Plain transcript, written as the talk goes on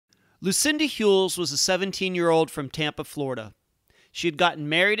Lucinda Huels was a 17-year-old from Tampa, Florida. She had gotten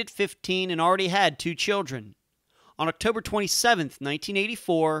married at 15 and already had 2 children. On October 27,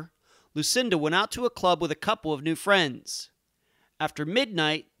 1984, Lucinda went out to a club with a couple of new friends. After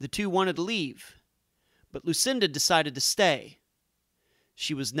midnight, the two wanted to leave, but Lucinda decided to stay.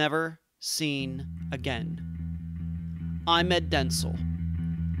 She was never seen again. I'm Ed Densel,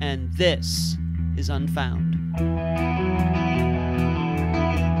 and this is Unfound.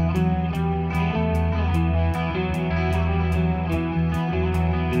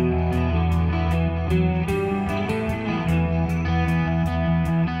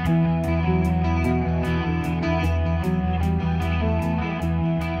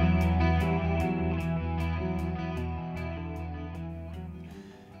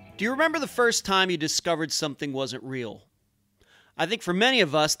 Do you remember the first time you discovered something wasn't real? I think for many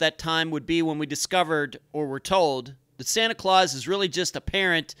of us, that time would be when we discovered, or were told, that Santa Claus is really just a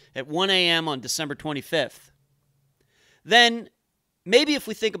parent at 1 a.m. on December 25th. Then, maybe if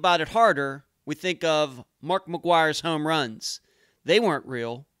we think about it harder, we think of Mark McGwire's home runs. They weren't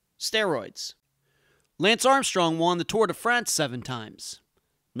real. Steroids. Lance Armstrong won the Tour de France 7 times.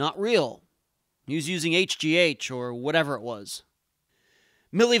 Not real. He was using HGH or whatever it was.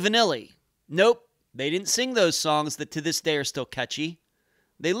 Milli Vanilli. Nope, they didn't sing those songs that to this day are still catchy.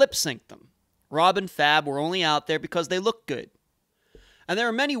 They lip-synced them. Rob and Fab were only out there because they looked good. And there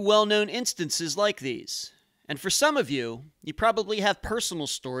are many well-known instances like these. And for some of you, you probably have personal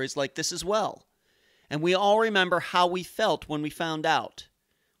stories like this as well. And we all remember how we felt when we found out.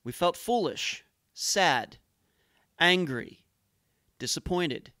 We felt foolish, sad, angry,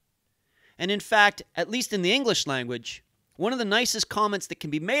 disappointed. And in fact, at least in the English language, one of the nicest comments that can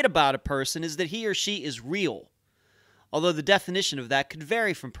be made about a person is that he or she is real, although the definition of that could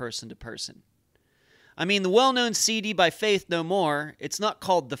vary from person to person. I mean, the well-known CD by Faith No More, it's not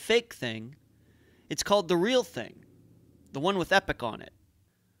called The Fake Thing, it's called The Real Thing, the one with Epic on it.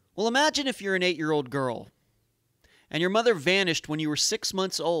 Well, imagine if you're an 8-year-old girl, and your mother vanished when you were 6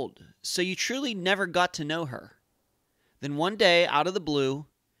 months old, so you truly never got to know her. Then one day, out of the blue,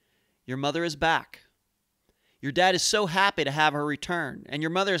 your mother is back. Your dad is so happy to have her return, and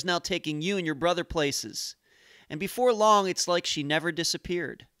your mother is now taking you and your brother places. And before long, it's like she never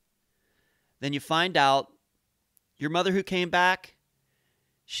disappeared. Then you find out your mother who came back,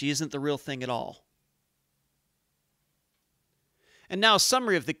 she isn't the real thing at all. And now a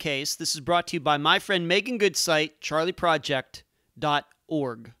summary of the case. This is brought to you by my friend Megan Good's site,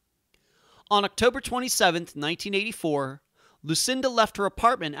 charlieproject.org. On October 27, 1984, Lucinda left her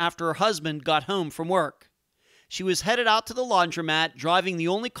apartment after her husband got home from work. She was headed out to the laundromat, driving the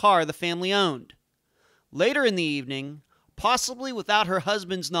only car the family owned. Later in the evening, possibly without her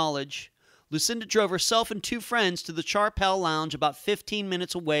husband's knowledge, Lucinda drove herself and 2 friends to the Charpel Lounge about 15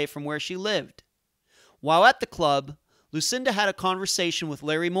 minutes away from where she lived. While at the club, Lucinda had a conversation with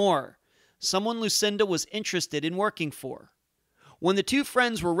Larry Moore, someone Lucinda was interested in working for. When the 2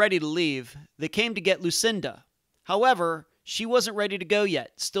 friends were ready to leave, they came to get Lucinda. However, she wasn't ready to go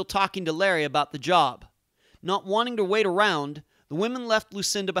yet, still talking to Larry about the job. Not wanting to wait around, the women left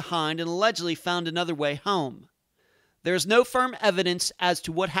Lucinda behind and allegedly found another way home. There is no firm evidence as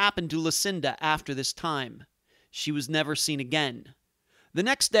to what happened to Lucinda after this time. She was never seen again. The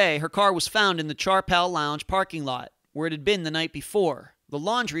next day, her car was found in the Charpel Lounge parking lot, where it had been the night before, the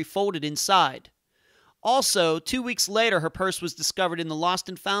laundry folded inside. Also, 2 weeks later, her purse was discovered in the lost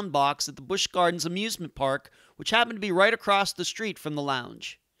and found box at the Busch Gardens amusement park, which happened to be right across the street from the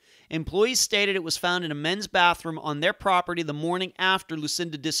lounge. Employees stated it was found in a men's bathroom on their property the morning after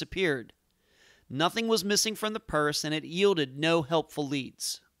Lucinda disappeared. Nothing was missing from the purse, and it yielded no helpful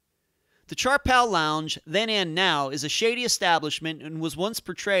leads. The Charpel Lounge, then and now, is a shady establishment and was once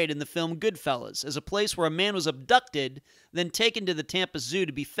portrayed in the film Goodfellas as a place where a man was abducted, then taken to the Tampa Zoo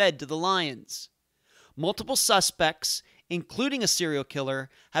to be fed to the lions. Multiple suspects, including a serial killer,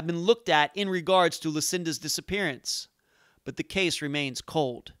 have been looked at in regards to Lucinda's disappearance, but the case remains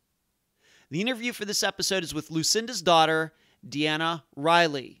cold. The interview for this episode is with Lucinda's daughter, Deanna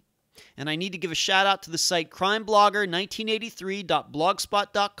Riley. And I need to give a shout out to the site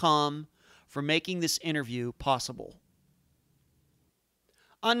crimeblogger1983.blogspot.com for making this interview possible.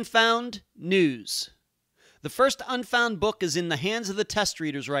 Unfound News. The first Unfound book is in the hands of the test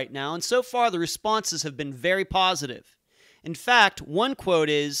readers right now, and so far the responses have been very positive. In fact, one quote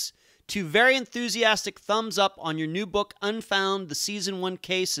is, "2 very enthusiastic thumbs up on your new book, Unfound, the Season 1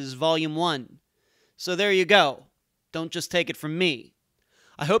 Cases, Volume 1. So there you go. Don't just take it from me.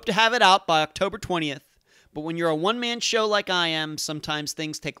 I hope to have it out by October 20th, but when you're a one-man show like I am, sometimes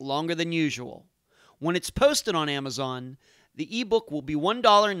things take longer than usual. When it's posted on Amazon, The ebook will be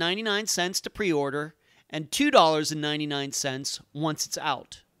 $1.99 to pre-order and $2.99 once it's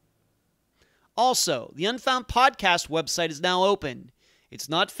out. Also, the Unfound Podcast website is now open. It's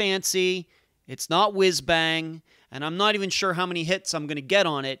not fancy, it's not whiz-bang, and I'm not even sure how many hits I'm going to get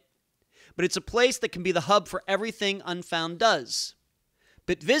on it, but it's a place that can be the hub for everything Unfound does.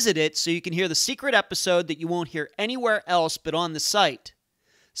 But visit it so you can hear the secret episode that you won't hear anywhere else but on the site.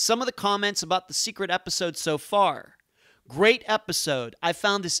 Some of the comments about the secret episode so far. Great episode. I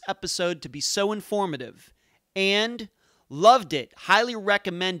found this episode to be so informative. And loved it. Highly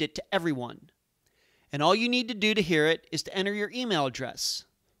recommend it to everyone. And all you need to do to hear it is to enter your email address.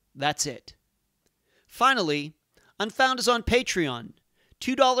 That's it. Finally, Unfound is on Patreon.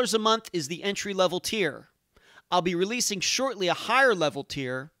 $2 a month is the entry-level tier. I'll be releasing shortly a higher level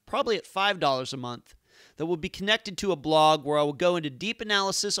tier, probably at $5 a month, that will be connected to a blog where I will go into deep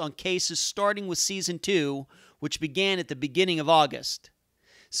analysis on cases starting with Season 2, which began at the beginning of August.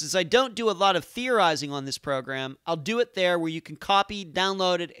 Since I don't do a lot of theorizing on this program, I'll do it there where you can copy,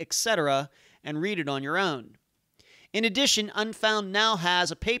 download it, etc., and read it on your own. In addition, Unfound now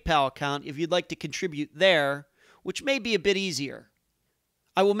has a PayPal account if you'd like to contribute there, which may be a bit easier.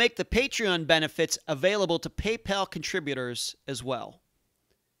 I will make the Patreon benefits available to PayPal contributors as well.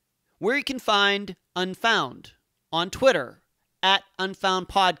 Where you can find Unfound on Twitter at Unfound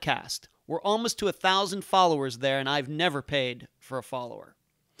Podcast. We're almost to 1,000 followers there, and I've never paid for a follower.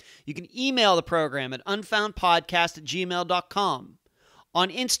 You can email the program at unfoundpodcast@gmail.com. On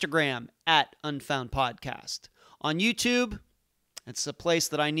Instagram at unfoundpodcast. On YouTube, it's a place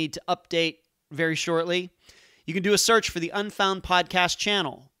that I need to update very shortly. You can do a search for the Unfound Podcast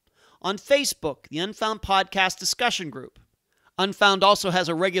channel. On Facebook, the Unfound Podcast discussion group. Unfound also has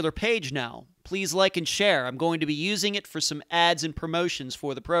a regular page now. Please like and share. I'm going to be using it for some ads and promotions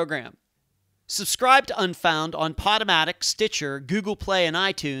for the program. Subscribe to Unfound on Podomatic, Stitcher, Google Play, and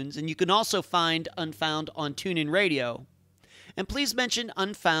iTunes, and you can also find Unfound on TuneIn Radio. And please mention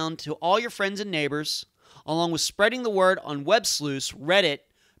Unfound to all your friends and neighbors, along with spreading the word on Web Sleuths, Reddit,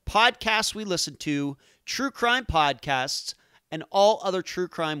 podcasts we listen to, true crime podcasts, and all other true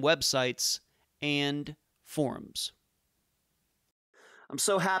crime websites and forums. I'm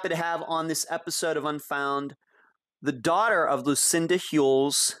so happy to have on this episode of Unfound the daughter of Lucinda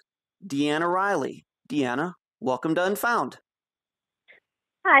Huels, Deanna Riley. Deanna, welcome to Unfound.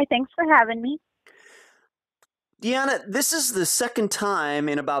 Hi, thanks for having me. Deanna, this is the second time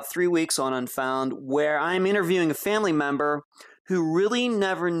in about 3 weeks on Unfound where I'm interviewing a family member who really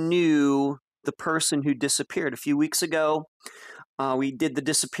never knew the person who disappeared. A few weeks ago, we did the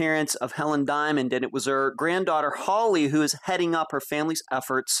disappearance of Helen Diamond, and it was her granddaughter, Holly, who is heading up her family's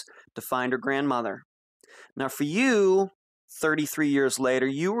efforts to find her grandmother. Now, for you, 33 years later,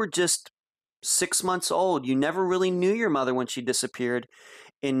 you were just 6 months old. You never really knew your mother when she disappeared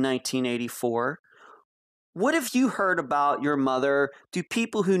in 1984. What have you heard about your mother? Do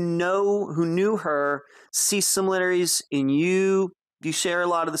people who knew her see similarities in you? Do you share a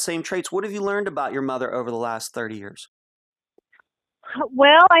lot of the same traits? What have you learned about your mother over the last 30 years?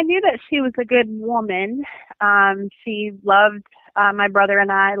 Well, I knew that she was a good woman. She loved my brother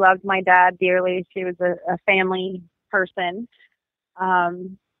and I, loved my dad dearly. She was a family person.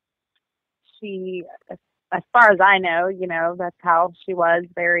 She, as far as I know, that's how she was,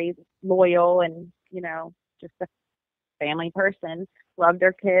 very loyal and, just a family person, loved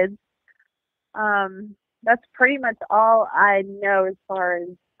her kids. That's pretty much all I know as far as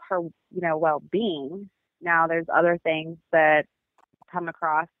her, well-being. Now there's other things that come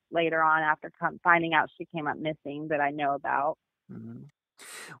across later on after finding out she came up missing that I know about. Mm-hmm.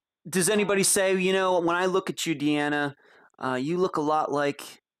 Does anybody say, when I look at you, Deanna, you look a lot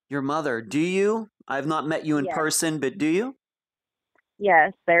like your mother? Do you? I've not met you in person, but do you?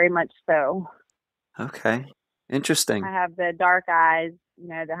 Yes, very much so. Okay. Interesting. I have the dark eyes,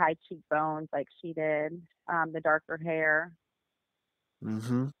 the high cheekbones like she did, the darker hair.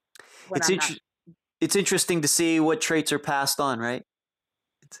 Mm-hmm. It's interesting to see what traits are passed on, right?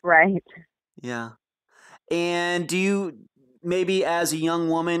 Right. Yeah. And do you, maybe as a young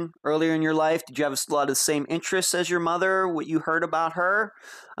woman earlier in your life, did you have a lot of the same interests as your mother, what you heard about her?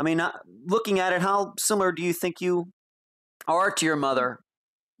 I mean, looking at it, how similar do you think you are to your mother?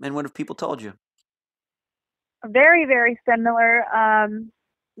 And what have people told you? Very, very similar.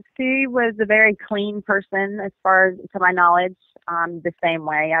 She was a very clean person as far as to my knowledge, the same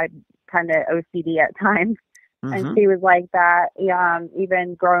way. I kind of OCD at times. Mm-hmm. And she was like that.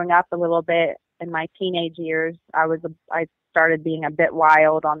 Even growing up a little bit in my teenage years, I started being a bit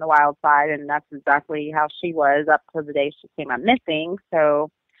wild on the wild side, and that's exactly how she was up to the day she came up missing.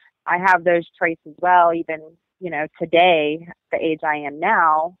 So I have those traits as well, even today, the age I am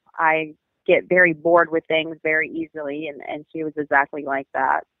now, I get very bored with things very easily, and she was exactly like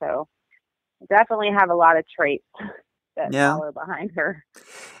that. So definitely have a lot of traits that Yeah. follow behind her.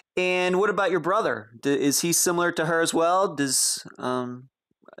 And what about your brother? Is he similar to her as well? We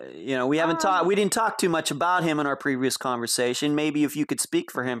didn't talk too much about him in our previous conversation. Maybe if you could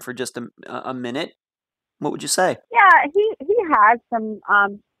speak for him for just a minute, what would you say? Yeah, he has some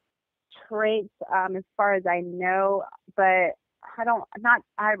traits as far as I know, but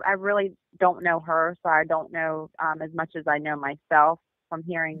I really don't know her, so I don't know as much as I know myself from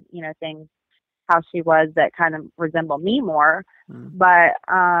hearing, things how she was that kind of resemble me more. Mm. But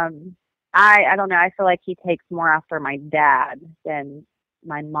I don't know, I feel like he takes more after my dad than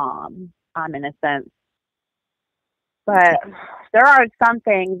my mom, in a sense. Okay. But there are some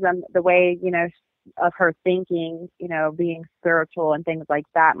things, the way, of her thinking, being spiritual and things like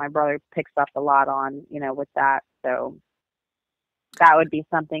that, my brother picks up a lot on, with that. So that would be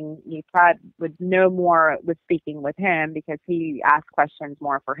something you probably would know more with speaking with him, because he asks questions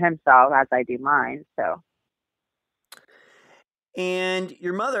more for himself as I do mine. So And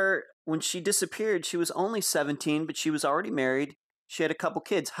your mother, when she disappeared, she was only 17, but she was already married. She had a couple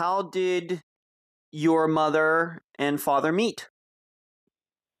kids. How did your mother and father meet?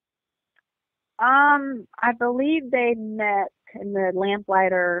 I believe they met in the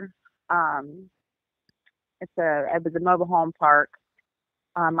Lamplighter. Um, it was a mobile home park.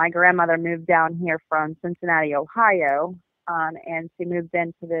 My grandmother moved down here from Cincinnati, Ohio, and she moved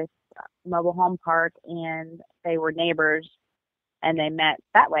into this mobile home park, and they were neighbors, and they met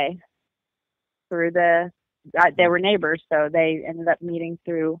that way through they were neighbors, so they ended up meeting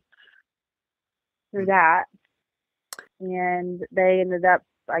through that, and they ended up,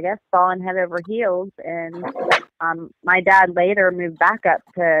 I guess, falling head over heels. And my dad later moved back up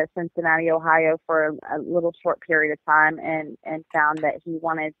to Cincinnati, Ohio for a little short period of time, and found that he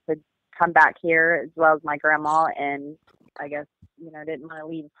wanted to come back here as well as my grandma, and I guess, didn't want to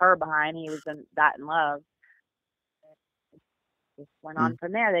leave her behind. He was in love. Just went Mm. on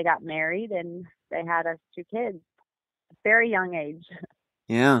from there. They got married, and they had us two kids at a very young age.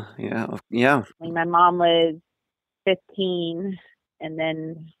 Yeah, yeah, yeah. I mean, my mom was 15, and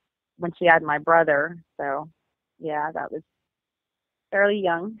then when she had my brother, so yeah, that was fairly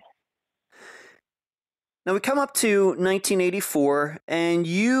young. Now we come up to 1984, and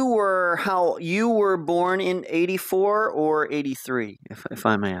you were born in 84 or 83, if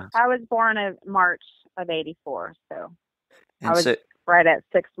I may ask. I was born in March of '84, so I And was so right at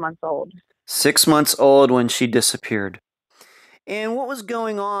 6 months old. 6 months old when she disappeared. And what was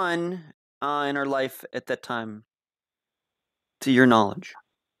going on in her life at that time, to your knowledge?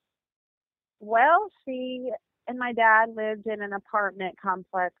 Well, she and my dad lived in an apartment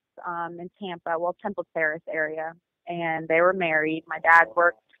complex in Tampa, well, Temple Terrace area, and they were married. My dad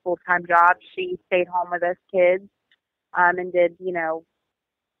worked full-time job. She stayed home with us kids, and did,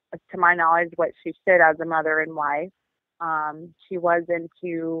 to my knowledge, what she should as a mother and wife. She was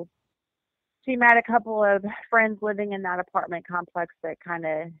into She met a couple of friends living in that apartment complex that kind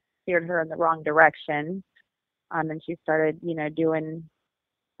of steered her in the wrong direction. And she started, doing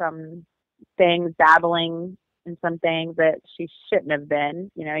some things, dabbling in some things that she shouldn't have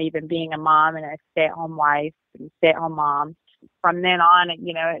been, even being a mom and a stay at home wife and stay at home mom. From then on,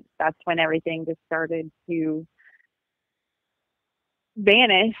 that's when everything just started to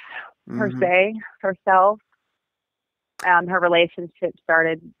vanish, per Hmm. se, herself. Her relationship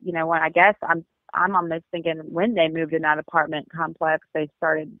started, when I guess I'm almost thinking when they moved in that apartment complex, they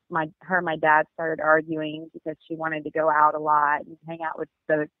started and my dad started arguing because she wanted to go out a lot and hang out with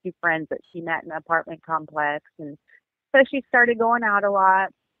the two friends that she met in the apartment complex. And so she started going out a lot,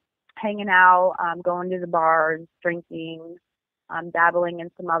 hanging out, going to the bars, drinking, dabbling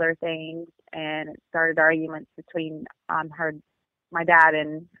in some other things, and it started arguments between my dad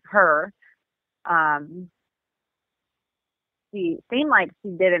and her. Um, she seemed like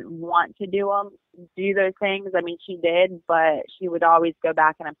she didn't want to do those things. I mean, she did, but she would always go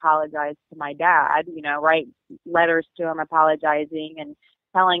back and apologize to my dad, write letters to him apologizing and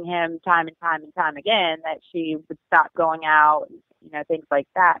telling him time and time and time again that she would stop going out, things like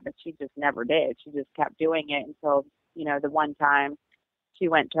that. But she just never did. She just kept doing it until, the one time she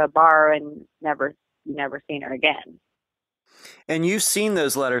went to a bar and never seen her again. And you've seen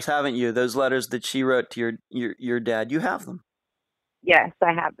those letters, haven't you? Those letters that she wrote to your dad. You have them. Yes,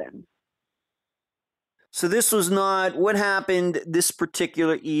 I have been. So this was not what happened this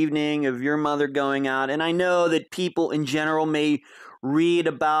particular evening of your mother going out. And I know that people in general may read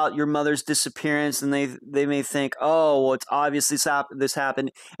about your mother's disappearance and they may think, oh, well, it's obvious this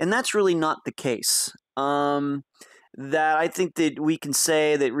happened. And that's really not the case. Um, that I think that we can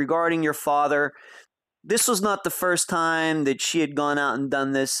say that regarding your father, this was not the first time that she had gone out and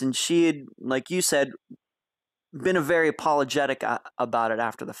done this, and she had, like you said, been a very apologetic about it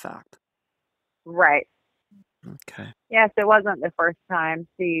after the fact. Right. Okay. Yes, it wasn't the first time.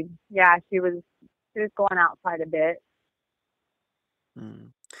 Yeah, she was going out quite a bit.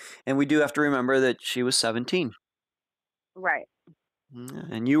 Mm. And we do have to remember that she was 17. Right.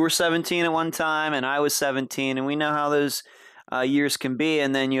 And you were 17 at one time, and I was 17, and we know how those years can be.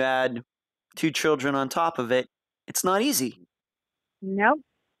 And then you add two children on top of it. It's not easy. Nope.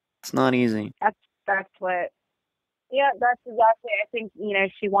 It's not easy. That's what. Yeah, that's exactly. I think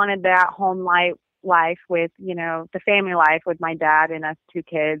she wanted that home life with the family life with my dad and us two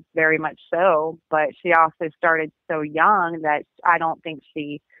kids, very much so. But she also started so young that I don't think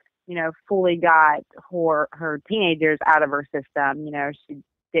she fully got her teenagers out of her system. She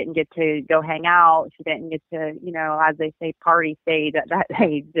didn't get to go hang out. She didn't get to as they say, party stage at that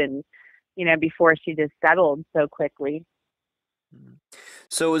age, and before she just settled so quickly.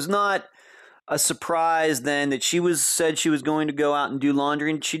 So it was not a surprise then that she was said she was going to go out and do laundry,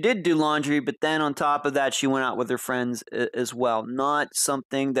 and she did do laundry, but then on top of that she went out with her friends as well. Not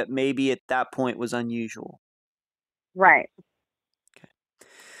something that maybe at that point was unusual. Right. Okay.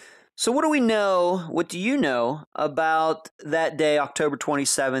 So what do we know? What do you know about that day, October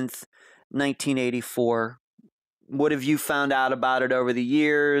 27th, 1984? What have you found out about it over the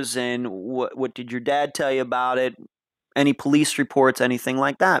years, and what did your dad tell you about it? Any police reports, anything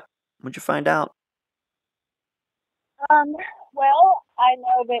like that? What'd you find out? Um, well, I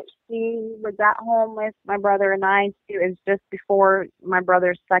know that she was at home with my brother and I. It was just before my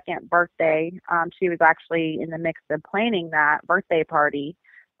brother's second birthday. She was actually in the mix of planning that birthday party.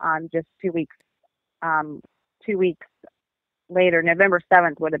 Just 2 weeks, 2 weeks later, November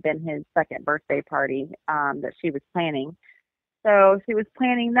 7th would have been his second birthday party that she was planning. So she was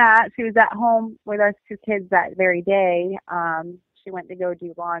planning that. She was at home with us two kids that very day. She went to go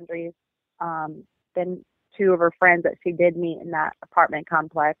do laundry. Then two of her friends that she did meet in that apartment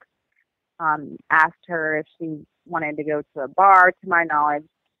complex asked her if she wanted to go to a bar, to my knowledge.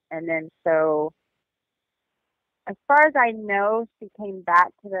 And then so, as far as I know, she came back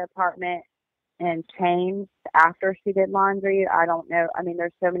to the apartment and changed after she did laundry. I don't know. I mean,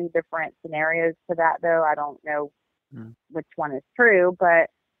 there's so many different scenarios to that, though. I don't know Mm. which one is true, but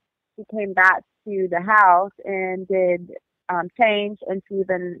she came back to the house and did change, and she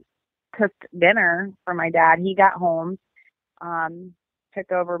even cooked dinner for my dad. He got home,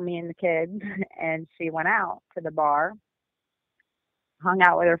 took over me and the kids, and she went out to the bar, hung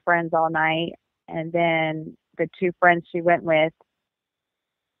out with her friends all night, and then the two friends she went with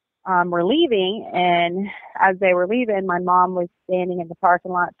were leaving. And as they were leaving, my mom was standing in the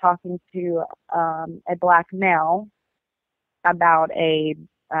parking lot talking to a black male about a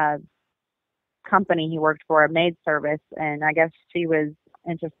uh, company he worked for, a maid service, and I guess she was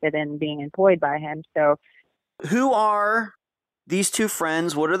interested in being employed by him. So, Who are these two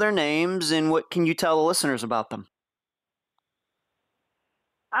friends? What are their names, and what can you tell the listeners about them?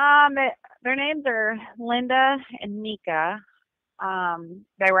 um, it, their names are Linda and Mika.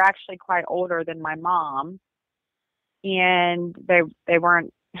 They were actually quite older than my mom, and they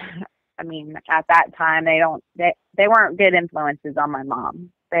weren't. I mean, at that time, they weren't good influences on my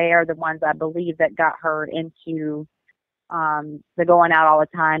mom. They are the ones I believe that got her into the going out all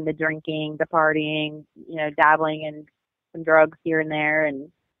the time, the drinking, the partying, dabbling in some drugs here and there,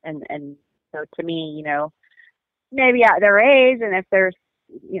 and so to me, maybe at their age, and if there's,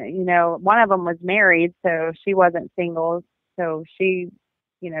 one of them was married, so she wasn't single, so she,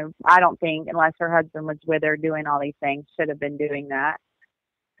 I don't think unless her husband was with her doing all these things, should have been doing that.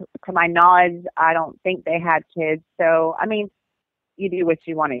 To my knowledge, I don't think they had kids. So, I mean, you do what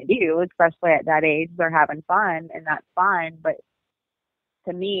you want to do, especially at that age. They're having fun, and that's fine. But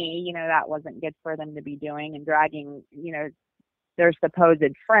to me, that wasn't good for them to be doing and dragging, their supposed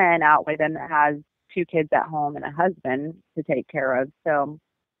friend out with them that has two kids at home and a husband to take care of. So,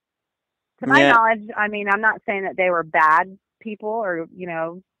 to my Yeah, knowledge, I mean, I'm not saying that they were bad people or,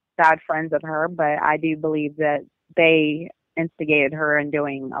 bad friends of her, but I do believe that they instigated her in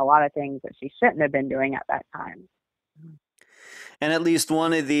doing a lot of things that she shouldn't have been doing at that time. and at least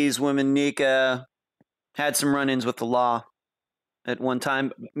one of these women, Nika, had some run-ins with the law at one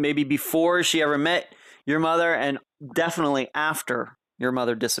time, maybe before she ever met your mother, and definitely after your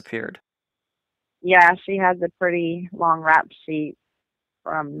mother disappeared. Yeah, she has a pretty long rap sheet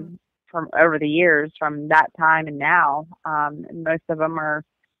from over the years from that time and now. And most of them are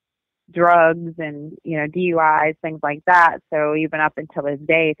drugs and DUIs, things like that. So even up until this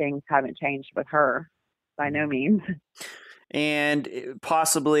day, things haven't changed with her. by no means. And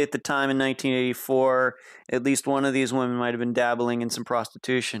possibly at the time in 1984, at least one of these women might have been dabbling in some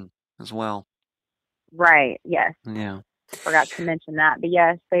prostitution as well. Right. Yes. Yeah. Forgot to mention that. But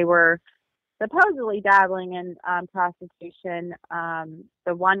yes, they were supposedly dabbling in prostitution.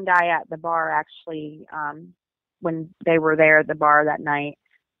 The one guy at the bar actually, when they were there at the bar that night,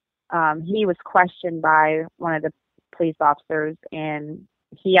 he was questioned by one of the police officers, and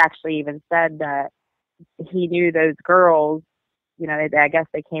he actually even said that he knew those girls. You know, I guess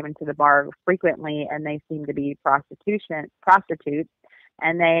they came into the bar frequently, and they seemed to be prostitutes.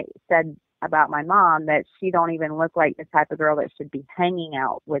 And they said about my mom that she don't even look like the type of girl that should be hanging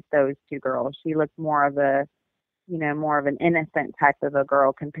out with those two girls. She looked more of a, more of an innocent type of a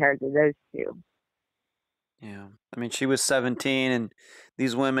girl compared to those two. Yeah. I mean, she was 17, and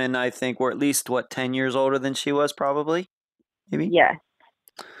these women, I think, were at least, 10 years older than she was, probably? Maybe? Yes.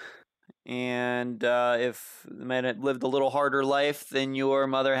 And if the man had lived a little harder life than your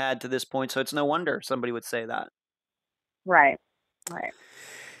mother had to this point, so it's no wonder somebody would say that. Right. Right.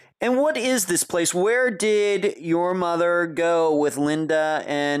 And what is this place? Where did your mother go with Linda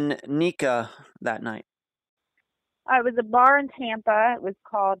and Nika that night? It was a bar in Tampa. It was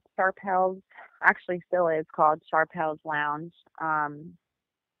called Sharpell's. Actually, still is called Sharpell's Lounge. Hole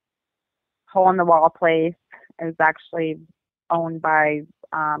in the wall place. It was actually owned by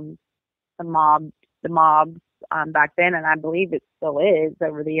the mob back then, and I believe it still is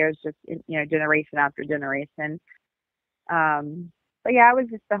over the years, just generation after generation. But yeah, it was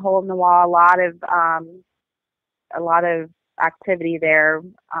just a hole in the wall. A lot of activity there.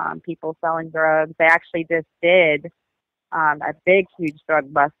 People selling drugs. They actually just did a big, huge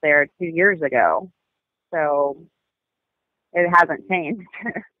drug bust there 2 years ago. So it hasn't changed.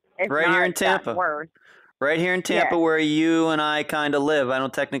 Right here in Tampa. Worse. Right here in Tampa, yes. Where you and I kind of live. I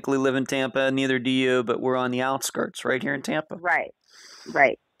don't technically live in Tampa, neither do you, but we're on the outskirts, right here in Tampa. Right.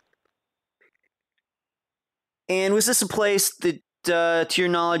 Right. And was this a place that, to your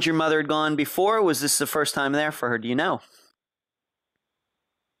knowledge, your mother had gone before? Or was this the first time there for her? Do you know?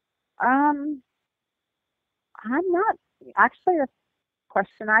 I'm not actually a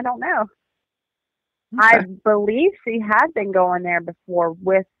question. I don't know. Okay. I believe she had been going there before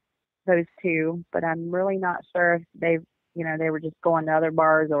with those two, but I'm really not sure if they were just going to other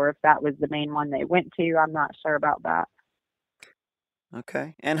bars or if that was the main one they went to. I'm not sure about that.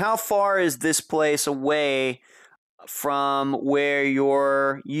 Okay. And how far is this place away from where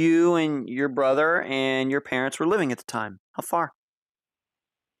you and your brother and your parents were living at the time? How far?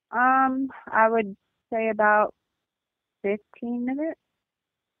 I would say about 15 minutes.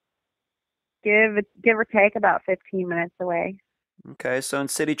 Give or take about 15 minutes away. Okay, so in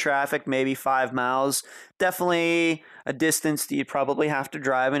city traffic, maybe 5 miles. Definitely a distance that you'd probably have to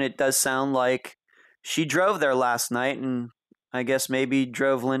drive, and it does sound like she drove there last night, and I guess maybe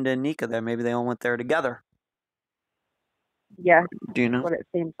drove Linda and Nika there. Maybe they all went there together. Yeah. Do you know? That's what it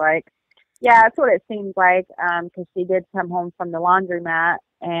seems like. Yeah, that's what it seems like, because she did come home from the laundromat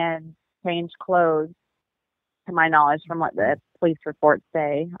and change clothes, to my knowledge, from what the police reports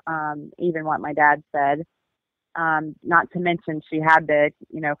say, even what my dad said. Not to mention she had to,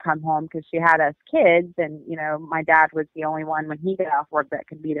 come home because she had us kids, and, my dad was the only one when he got off work that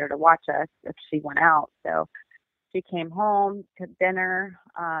could be there to watch us if she went out. So she came home, took dinner,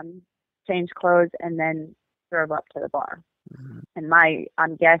 changed clothes, and then drove up to the bar. Mm-hmm. And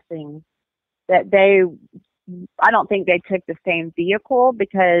I'm guessing that I don't think they took the same vehicle,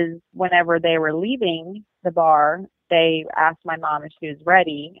 because whenever they were leaving the bar, they asked my mom if she was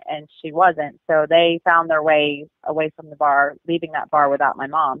ready, and she wasn't. So they found their way away from the bar, leaving that bar without my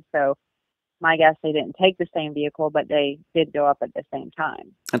mom. So my guess, they didn't take the same vehicle, but they did go up at the same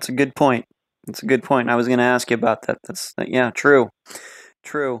time. That's a good point. I was going to ask you about that. Yeah, true.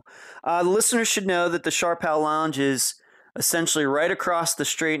 The listeners should know that the Sharpell Lounge is essentially right across the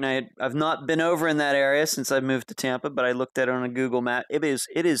street, and I've not been over in that area since I moved to Tampa, but I looked at it on a Google map. It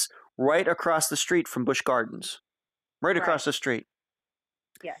is right across the street from Busch Gardens. Right across the street.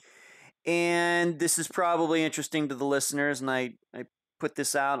 Yes. And this is probably interesting to the listeners, and I put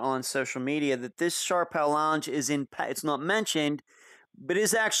this out on social media, that this Sharpell Lounge it's not mentioned, but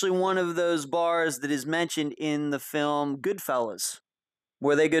is actually one of those bars that is mentioned in the film Goodfellas,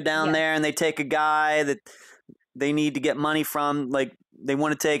 where they go down there and they take a guy that they need to get money from, like they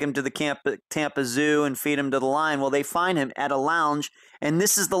want to take him to the Tampa Zoo and feed him to the lion. Well, they find him at a lounge, and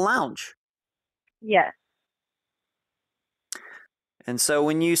this is the lounge. Yes. And so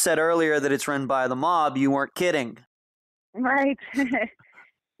when you said earlier that it's run by the mob, you weren't kidding. Right.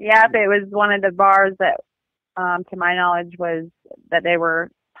 Yeah, it was one of the bars that, to my knowledge, was that they were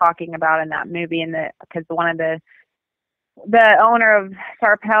talking about in that movie, and because one of the owner of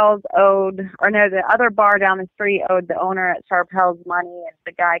Sharpelle's owed, or no, the other bar down the street owed the owner at Sharpelle's money, and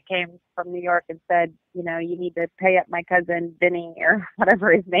the guy came from New York and said, you know, you need to pay up my cousin Vinny or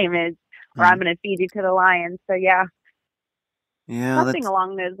whatever his name is, or I'm going to feed you to the lions. So yeah, something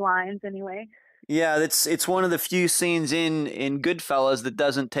along those lines, anyway. Yeah, it's one of the few scenes in Goodfellas that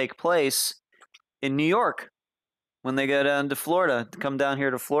doesn't take place in New York. When they go down to Florida, come down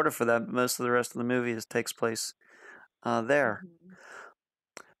here to Florida for that, most of the rest of the movie takes place there. Mm-hmm.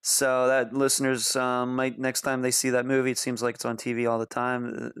 So that listeners might, next time they see that movie, it seems like it's on TV all the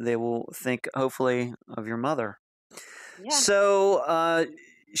time, they will think hopefully of your mother. Yeah. So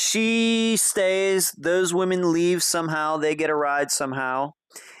she stays. Those women leave somehow. They get a ride somehow,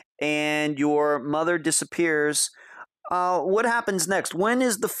 and your mother disappears. What happens next? When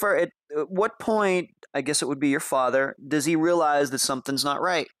is the first? At what point? I guess it would be your father. Does he realize that something's not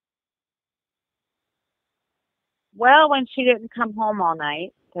right? Well, when she didn't come home all night,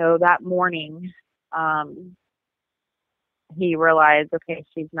 so that morning, he realized, okay,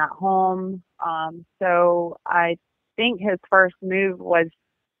 she's not home. So I think his first move was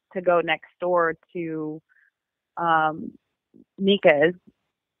to go next door to um, Mika's,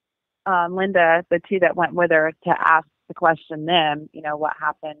 Linda, the two that went with her, to ask to question them, you know, what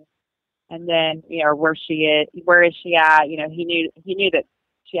happened. And then, you know, where is she at? You know, he knew that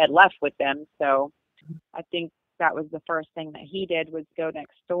she had left with them. So I think that was the first thing that he did, was go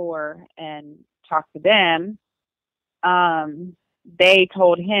next door and talk to them. They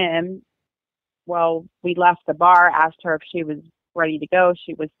told him, well, we left the bar, asked her if she was ready to go.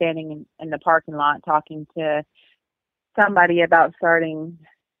 She was standing in the parking lot talking to somebody about starting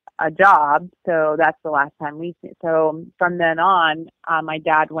a job. So that's the last time we see. So from then on, my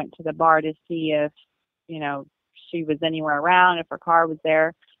dad went to the bar to see if, you know, she was anywhere around, if her car was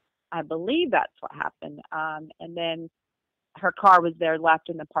there. I believe that's what happened. And then her car was there, left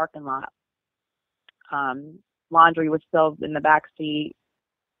in the parking lot. Laundry was still in the back seat.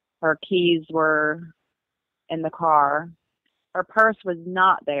 Her keys were in the car. Her purse was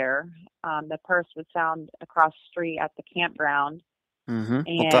not there. The purse was found across the street at the campground. Mm-hmm.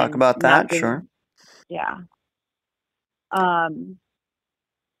 And We'll talk about that, sure. Yeah.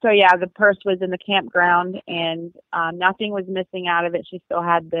 So yeah, the purse was in the campground, and nothing was missing out of it. She still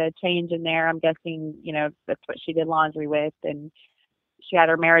had the change in there. I'm guessing, you know, that's what she did laundry with, and she had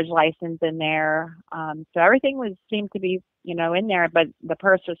her marriage license in there. So everything seemed to be, you know, in there, but the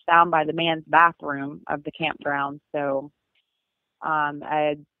purse was found by the man's bathroom of the campground. So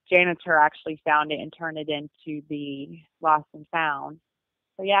a janitor actually found it and turned it into the lost and found.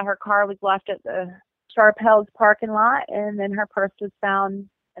 So yeah, her car was left at the Sharpelle's parking lot, and then her purse was found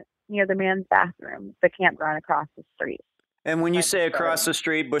near the man's bathroom, the campground across the street. And when you say across the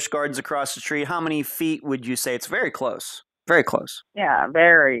street, Busch Gardens across the street, how many feet would you say? It's very close. Very close. Yeah,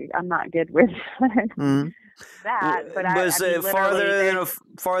 very. I'm not good with mm-hmm. that, but was I mean,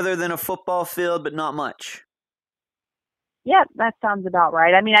 farther than a football field, but not much. Yeah, that sounds about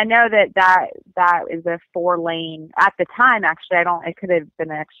right. I mean, I know that is a 4-lane at the time. Actually, it could have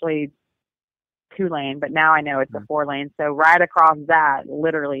been actually 2-lane, but now I know it's a 4-lane. So right across that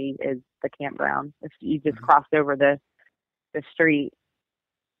literally is the campground. If you just crossed over the street.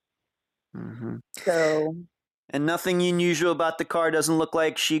 Mm-hmm. So. And nothing unusual about the car. Doesn't look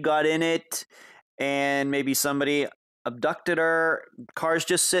like she got in it and maybe somebody abducted her. Car's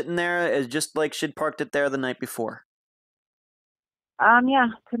just sitting there, as just like she'd parked it there the night before. Yeah,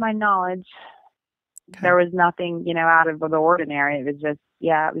 to my knowledge, there was nothing, you know, out of the ordinary. It was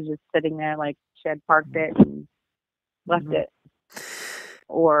just sitting there like she had parked it and left it.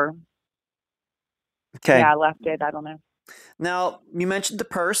 Or, left it. I don't know. Now, you mentioned the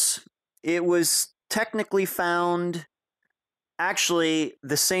purse. It was technically found actually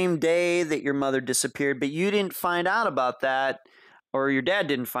the same day that your mother disappeared, but you didn't find out about that, or your dad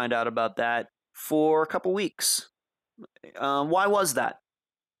didn't find out about that for a couple weeks. Why was that?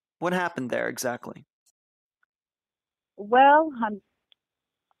 What happened there exactly? Well,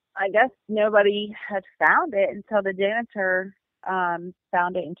 I guess nobody had found it until the janitor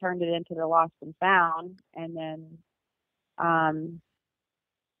found it and turned it into the lost and found. And then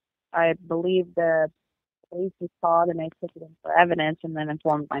I believe the police was called and they took it in for evidence and then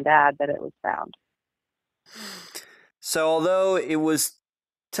informed my dad that it was found. So although it was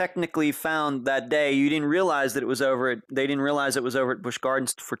technically found that day, you didn't realize that it was they didn't realize it was over at Busch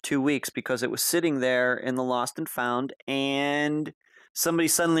Gardens for 2 weeks because it was sitting there in the lost and found, and somebody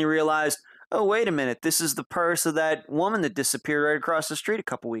suddenly realized, oh, wait a minute, this is the purse of that woman that disappeared right across the street a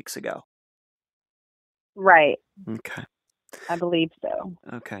couple weeks ago. Right. Okay. I believe so.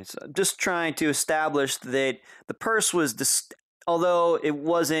 Okay, so just trying to establish that the purse was, although it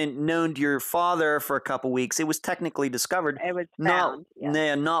wasn't known to your father for a couple weeks, it was technically discovered It was not found.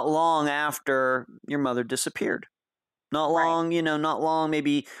 Yes. not long after your mother disappeared. Not Right. long, not long,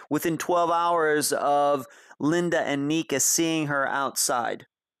 maybe within 12 hours of Linda and Nika seeing her outside.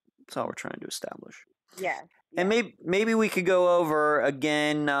 That's all we're trying to establish. Yes. And Yes. maybe we could go over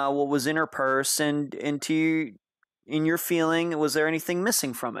again what was in her purse and in your feeling, was there anything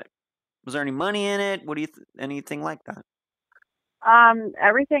missing from it? Was there any money in it? What do you anything like that?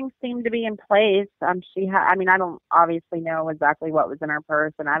 Everything seemed to be in place. She had, I mean, I don't obviously know exactly what was in her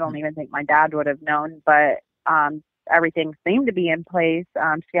purse, and I don't even think my dad would have known, but everything seemed to be in place.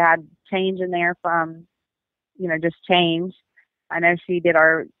 She had change in there from, just change. I know she did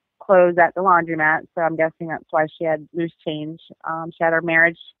our clothes at the laundromat, so I'm guessing that's why she had loose change. She had her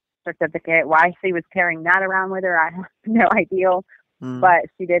marriage certificate. Why she was carrying that around with her, I have no idea, Mm. but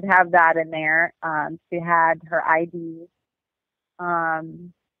she did have that in there. She had her ID.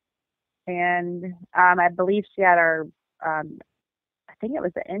 Um, and I believe she had her, um, I think it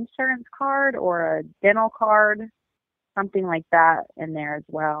was an insurance card or a dental card, something like that in there as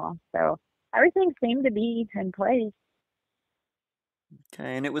well. So everything seemed to be in place.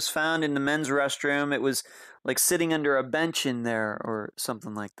 Okay, and it was found in the men's restroom. It was like sitting under a bench in there or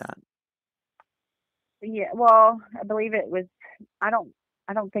something like that. Yeah, well, I believe it was. I don't.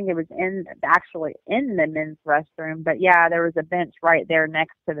 I don't think it was actually in the men's restroom, but yeah, there was a bench right there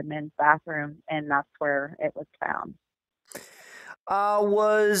next to the men's bathroom, and that's where it was found.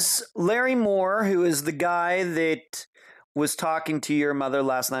 Was Larry Moore, who is the guy that was talking to your mother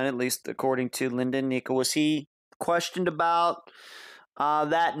last night, at least according to Linda and Nika, was he questioned about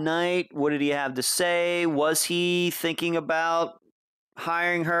that night? What did he have to say? Was he thinking about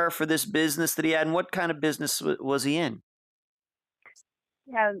hiring her for this business that he had? And what kind of business was he in?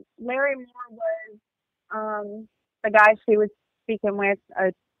 Yeah, Larry Moore was the guy she was speaking with.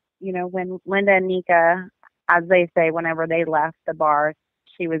 When Linda and Nika, as they say, whenever they left the bar,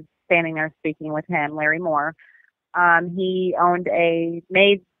 she was standing there speaking with him, Larry Moore. He owned a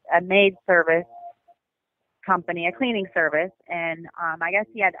maid service company, a cleaning service, and I guess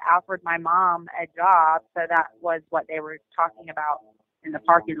he had offered my mom a job, so that was what they were talking about in the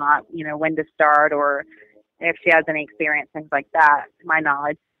parking lot. When to start or if she has any experience, things like that. To my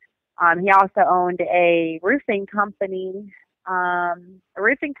knowledge, he also owned a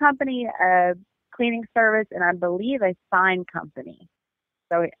cleaning service, and I believe a sign company.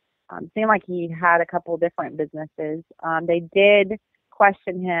 So it seemed like he had a couple different businesses. They did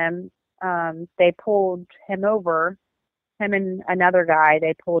question him. They pulled him over, him and another guy.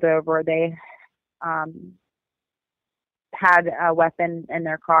 They pulled over. They um, had a weapon in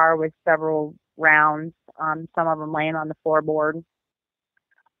their car with several rounds. Some of them laying on the floorboard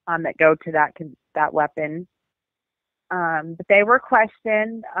that go to that weapon. But they were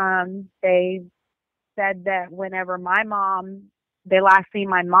questioned. They said that whenever they last seen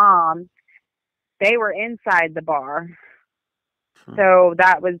my mom, they were inside the bar. Hmm. So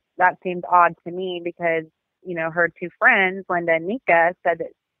that seemed odd to me because her two friends, Linda and Nika, said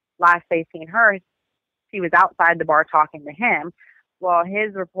that last they seen her, she was outside the bar talking to him. Well,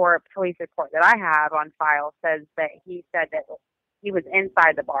 his police report that I have on file says that he said that he was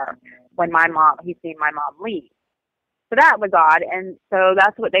inside the bar when he seen my mom leave. So that was odd, and so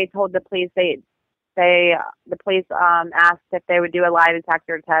that's what they told the police. The police asked if they would do a lie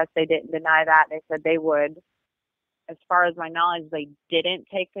detector test. They didn't deny that. They said they would. As far as my knowledge, they didn't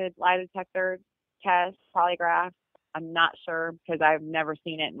take a lie detector test, polygraph. I'm not sure because I've never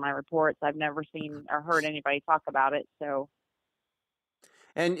seen it in my reports. I've never seen or heard anybody talk about it. So,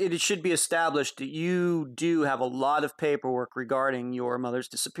 And it should be established that you do have a lot of paperwork regarding your mother's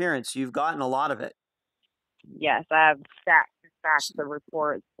disappearance. You've gotten a lot of it. yes, I have stacks and stacks of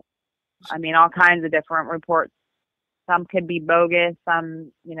reports. I mean, all kinds of different reports. Some could be bogus,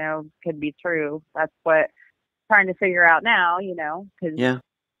 some, could be true. That's what I'm trying to figure out now, because Yeah.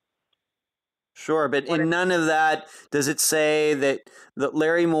 Sure, but what in if, none of that does it say that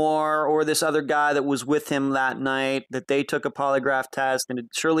Larry Moore or this other guy that was with him that night that they took a polygraph test, and it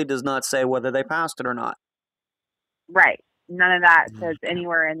surely does not say whether they passed it or not. right. None of that says Okay.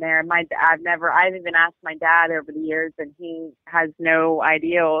 anywhere in there. I've even asked my dad over the years, and he has no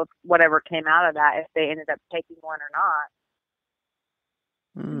idea if whatever came out of that, if they ended up taking one or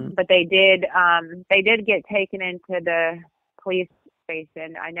Mm. not. But they did get taken into the police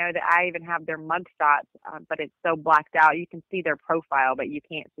station. I know that I even have their mugshots, but it's so blacked out. You can see their profile, but you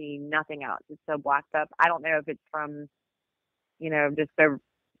can't see nothing else. It's so blacked up. I don't know if it's from, just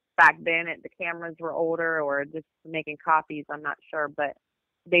back then the cameras were older or just making copies. I'm not sure, but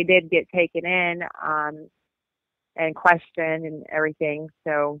they did get taken in and questioned and everything.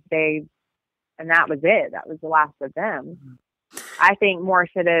 So and that was it. That was the last of them. I think more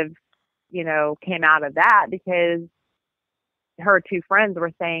should have, came out of that because her two friends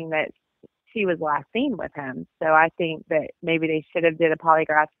were saying that she was last seen with him. So I think that maybe they should have did a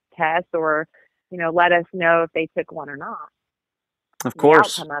polygraph test or, let us know if they took one or not, Of the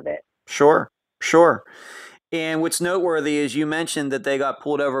course. outcome of it. Sure. Sure. And what's noteworthy is you mentioned that they got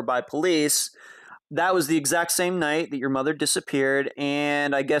pulled over by police. That was the exact same night that your mother disappeared,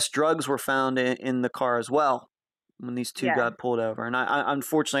 and I guess drugs were found in the car as well when these two Yeah, got pulled over. And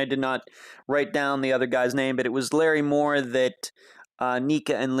unfortunately, I did not write down the other guy's name, but it was Larry Moore that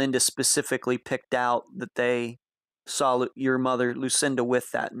Nika and Linda specifically picked out that they saw your mother, Lucinda,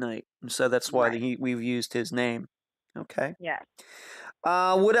 with that night. And so that's why right. we've used his name. Okay. Yeah.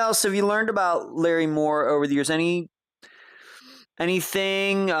 What else have you learned about Larry Moore over the years?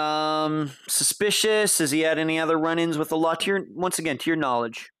 Anything suspicious? Has he had any other run-ins with the law? Once again, to your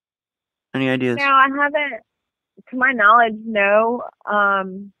knowledge, any No, ideas? I haven't, to my knowledge, no.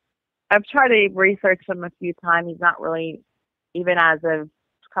 I've tried to research him a few times. He's not really, even as of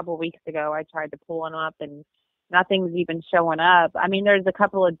a couple of weeks ago, I tried to pull him up and nothing's even showing up. I mean, there's a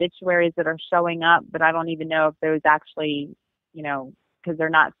couple of obituaries that are showing up, but I don't even know if those actually, because they're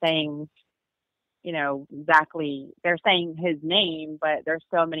not saying, exactly, they're saying his name, but there's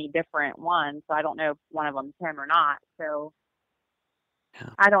so many different ones. So I don't know if one of them's him or not. So Yeah.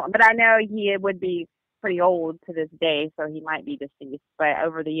 I don't, but I know he would be pretty old to this day, so he might be deceased. But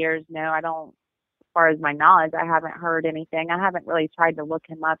over the years, no, I don't. As far as my knowledge, I haven't heard anything. I haven't really tried to look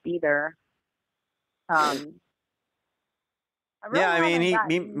him up either. Um, I Yeah, really I mean, haven't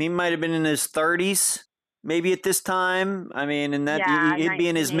he gotten. might have been in his 30s, maybe at this time. I mean, and that Yeah, he'd be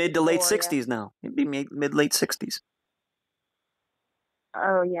in his mid to late 1984. Yeah. 60s now. He'd be mid late 60s.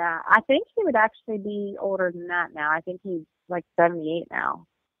 Oh yeah, I think he would actually be older than that now. I think he's like 78 now.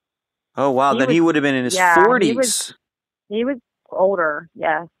 Oh wow, He then was. he would have been in his Yeah, he was. 40s. He was older.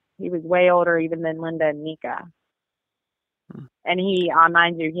 Yes, he was way older even than Linda and Nika. And he,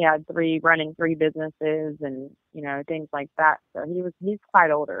 mind you, he had running three businesses and things like that. So he's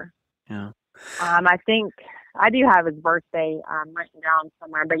quite older. Yeah. I think I do have his birthday written down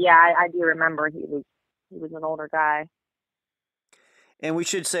somewhere, but yeah, I do remember he was an older guy. And we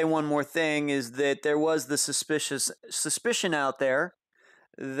should say one more thing is that there was the suspicion out there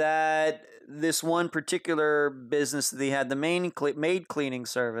that this one particular business that he had, the maid cleaning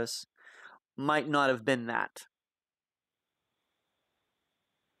service, might not have been that.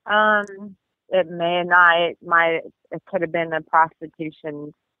 It may not. It might. It could have been a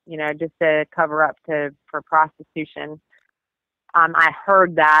prostitution. Just to cover up for prostitution. I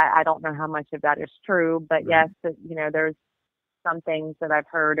heard that. I don't know how much of that is true, but Right. yes, there's some things that I've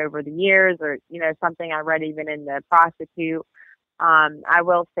heard over the years, or something I read even in the prostitute. I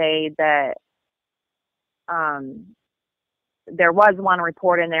will say that um, there was one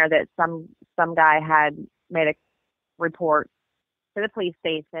report in there that some guy had made a report to the police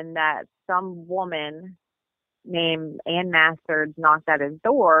station that some woman named Ann Masters knocked at his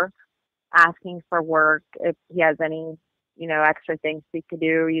door asking for work if he has any extra things he could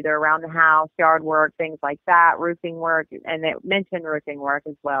do either around the house, yard work, things like that, roofing work, and it mentioned roofing work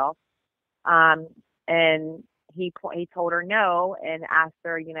as well. And he told her no and asked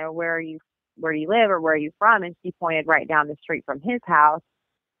her, where do you live or where are you from? And she pointed right down the street from his house.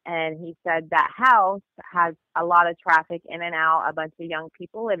 And he said that house has a lot of traffic in and out, a bunch of young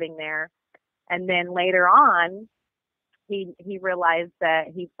people living there. And then later on, he realized that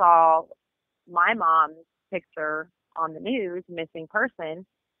he saw my mom's picture on the news, missing person,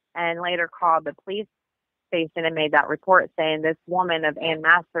 and later called the police station and made that report saying this woman of Ann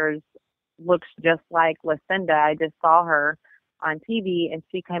Masters looks just like Lucinda. I just saw her on TV and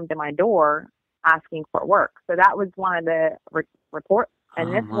she came to my door asking for work. So that was one of the reports. And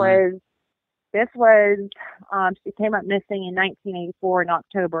Oh my. this was she came up missing in 1984 in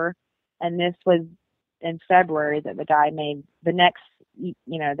October, and this was in February that the guy made the next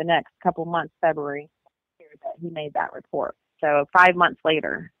couple months, February, that he made that report. So 5 months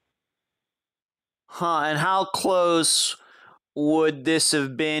later. Huh. And how close would this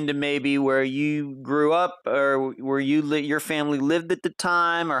have been to maybe where you grew up, or where your family lived at the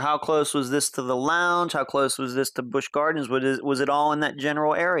time, or how close was this to the lounge? How close was this to Busch Gardens? Was it all in that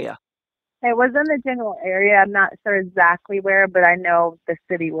general area? It was in the general area. I'm not sure exactly where, but I know the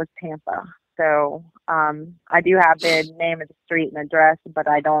city was Tampa. So I do have the name of the street and address, but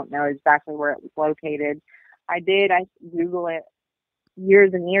I don't know exactly where it was located. I Google it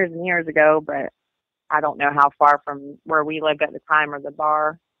years and years and years ago, but I don't know how far from where we lived at the time or the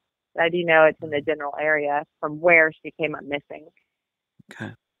bar. But I do know it's in the general area from where she came up missing.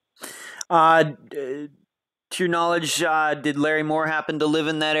 Okay. To your knowledge, did Larry Moore happen to live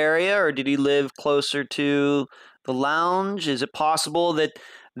in that area, or did he live closer to the lounge? Is it possible that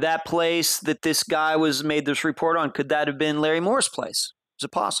that place that this guy was made this report on, could that have been Larry Moore's place? Is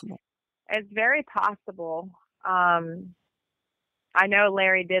it possible? It's very possible. I know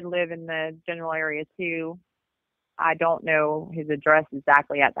Larry did live in the general area too. I don't know his address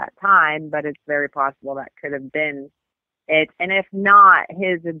exactly at that time, but it's very possible that could have been it. And if not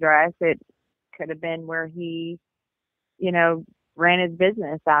his address, it could have been where he, you know, ran his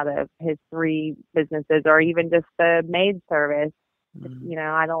business out of, his three businesses, or even just the maid service. You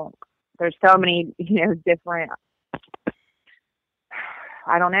know, I don't, there's so many, you know, different,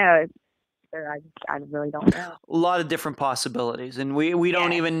 I don't know. I really don't know. A lot of different possibilities, and we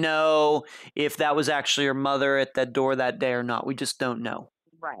don't even know if that was actually her mother at that door that day or not. We just don't know.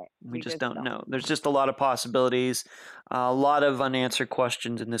 Right. We just don't know. There's just a lot of possibilities, a lot of unanswered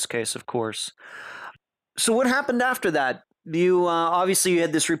questions in this case, of course. So what happened after that? You obviously you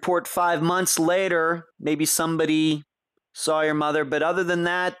had this report 5 months later. Maybe somebody saw your mother, but other than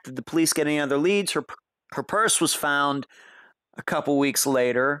that, did the police get any other leads? Her purse was found a couple weeks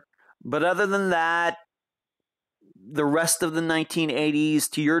later, but other than that, the rest of the 1980s,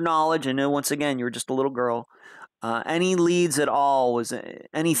 to your knowledge, I know once again you were just a little girl. Any leads at all? Was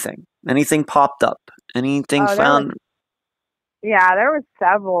anything popped up? Anything found? There was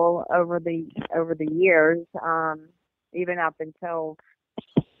several over the years, even up until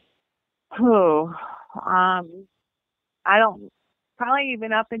I don't probably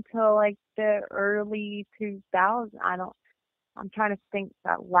even up until like the early 2000s. I'm trying to think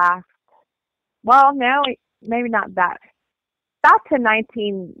that last. Well, no, maybe not that. Back to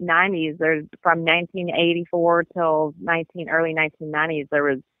 1990s. There's from 1984 till early 1990s. There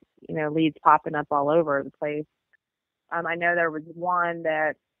was, you know, leads popping up all over the place. I know there was one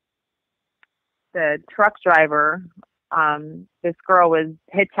that the truck driver, this girl was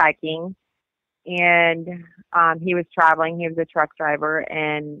hitchhiking, and he was traveling. He was a truck driver,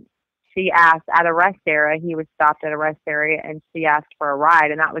 and she asked at a rest area. He was stopped at a rest area, and she asked for a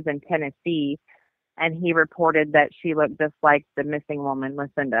ride, and that was in Tennessee. And he reported that she looked just like the missing woman,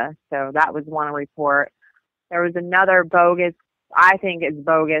 Lucinda. So that was one report. There was another bogus. I think it's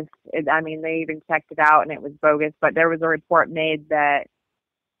bogus. I mean, they even checked it out, and it was bogus. But there was a report made that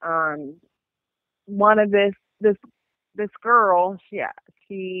one of this girl,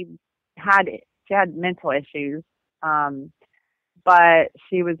 she had mental issues, but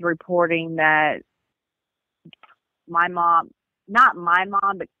she was reporting that my mom, not my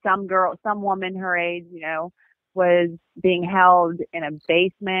mom, but some woman her age, you know, was being held in a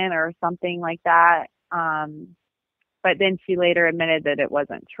basement or something like that. But then she later admitted that it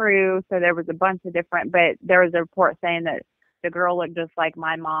wasn't true. So there was a bunch of different, but there was a report saying that the girl looked just like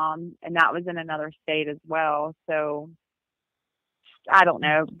my mom, and that was in another state as well. So I don't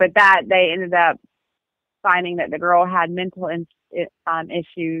know, but that they ended up finding that the girl had mental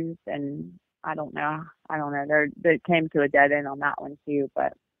issues, and I don't know. They came to a dead end on that one too,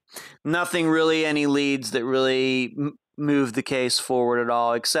 but nothing really, any leads that really moved the case forward at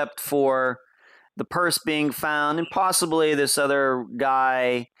all, except for the purse being found and possibly this other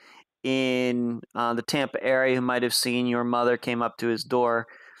guy in the Tampa area who might have seen your mother came up to his door.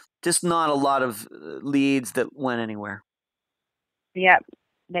 Just not a lot of leads that went anywhere. Yep,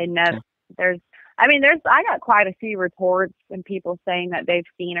 they never. Okay. I got quite a few reports and people saying that they've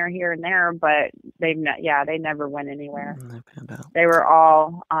seen her here and there, but they never went anywhere. They were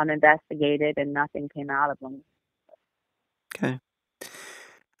all investigated and nothing came out of them. Okay.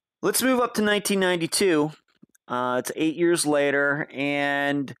 Let's move up to 1992. It's 8 years later,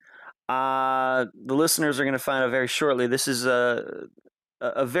 and the listeners are going to find out very shortly. This is a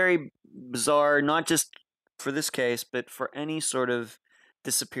very bizarre, not just for this case, but for any sort of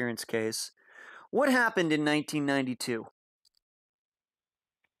disappearance case. What happened in 1992?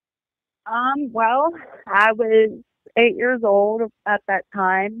 Well, I was 8 years old at that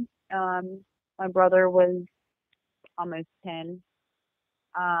time. My brother was almost 10.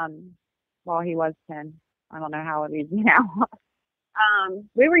 Well, he was 10. I don't know how it is now.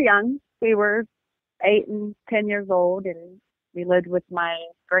 We were young. We were 8 and 10 years old, and we lived with my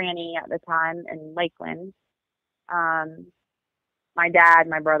granny at the time in Lakeland. My dad,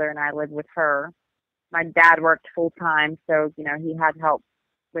 my brother, and I lived with her. My dad worked full time, so you know he had help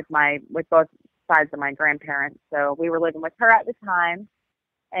with both sides of my grandparents. So we were living with her at the time,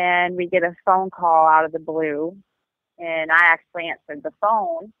 and we get a phone call out of the blue, and I actually answered the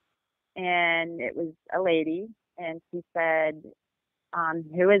phone, and it was a lady, and she said,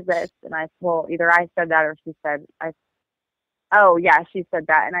 "Who is this?" And I, well, either I said that or she said, "Oh yeah," she said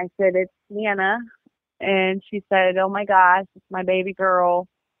that, and I said, "It's Nana," and she said, "Oh my gosh, it's my baby girl.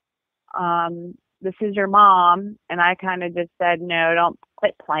 This is your mom." And I kind of just said, "No, don't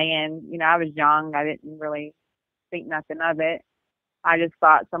quit playing." I was young. I didn't really think nothing of it. I just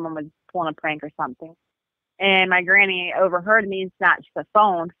thought someone was pulling a prank or something. And my granny overheard me and snatched the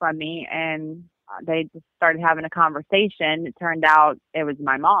phone from me, and they just started having a conversation. It turned out it was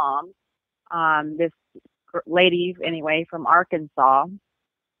my mom, this lady, anyway, from Arkansas,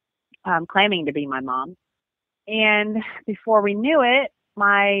 claiming to be my mom. And before we knew it,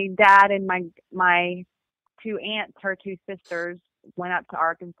 my dad and my two aunts, her two sisters, went up to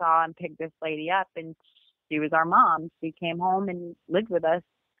Arkansas and picked this lady up, and she was our mom. She came home and lived with us,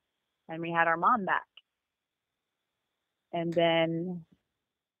 and we had our mom back. And then,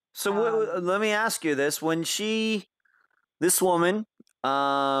 So let me ask you this: this woman,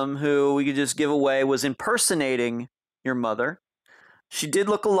 who we could just give away, was impersonating your mother. She did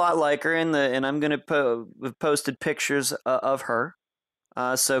look a lot like her, and I'm gonna we've posted pictures of her,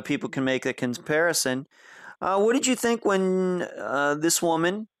 so people can make a comparison. What did you think when this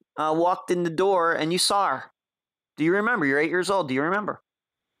woman walked in the door and you saw her? Do you remember? You're 8 years old. Do you remember?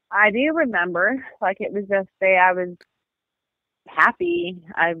 I do remember, like it was yesterday, I was happy.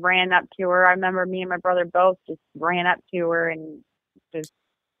 I ran up to her. I remember me and my brother both just ran up to her and just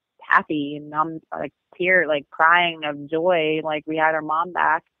happy, and I'm like like crying of joy, like we had our mom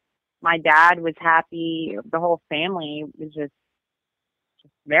back. My dad was happy. The whole family was just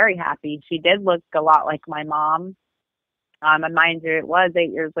very happy. She did look a lot like my mom. And mind you, it was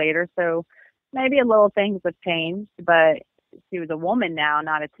 8 years later, so maybe a little things have changed, but she was a woman now,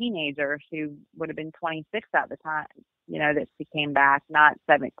 not a teenager. She would have been 26 at the time, that she came back, not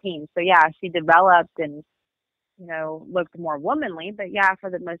 17. So yeah, she developed and, looked more womanly, but yeah, for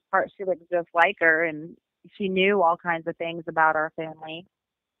the most part, she looked just like her, and she knew all kinds of things about our family.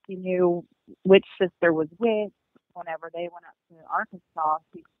 She knew which sister was which. Whenever they went up to Arkansas, oh,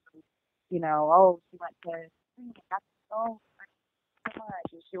 she went to, oh, so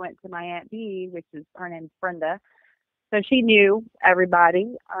much. And she went to my Aunt B, which is her name's Brenda. So she knew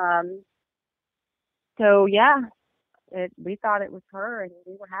everybody. So yeah, we thought it was her, and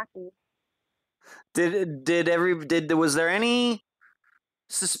we were happy. Was there any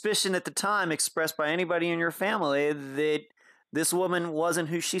suspicion at the time expressed by anybody in your family that this woman wasn't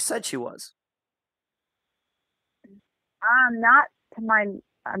who she said she was? Not to my.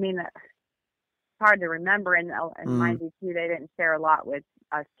 I mean, it's hard to remember, and mind you, too, they didn't share a lot with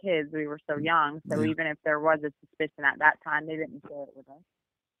us kids. We were so young, so even if there was a suspicion at that time, they didn't share it with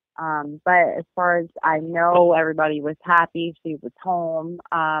us. But as far as I know, everybody was happy. She was home.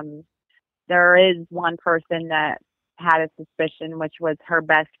 There is one person that had a suspicion, which was her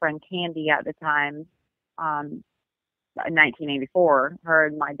best friend Candy at the time. In 1984, her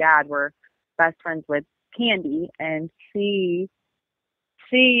and my dad were best friends with Candy, and she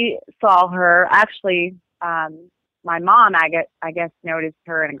saw her actually. My mom, I guess, noticed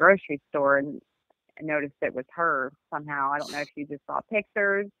her in a grocery store and noticed it was her somehow. I don't know if she just saw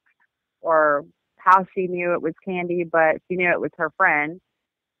pictures or how she knew it was Candy, but she knew it was her friend.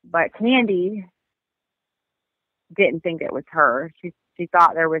 But Candy didn't think it was her. She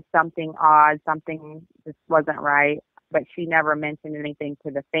thought there was something odd, something just wasn't right, but she never mentioned anything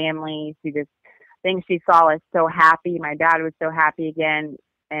to the family. She just things she saw us so happy. My dad was so happy again,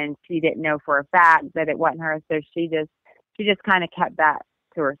 and she didn't know for a fact that it wasn't her. So she just kind of kept that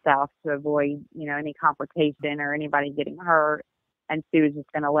to herself to avoid, any confrontation or anybody getting hurt. And she was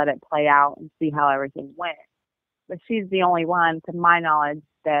just going to let it play out and see how everything went. But she's the only one, to my knowledge,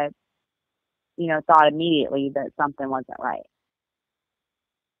 that, thought immediately that something wasn't right.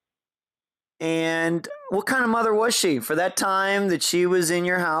 And what kind of mother was she for that time that she was in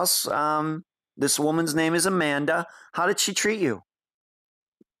your house? This woman's name is Amanda. How did she treat you?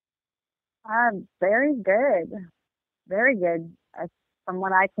 Very good. Very good. From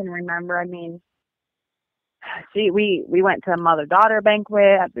what I can remember, I mean, we went to a mother-daughter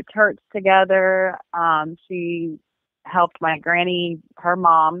banquet at the church together. She helped my granny, her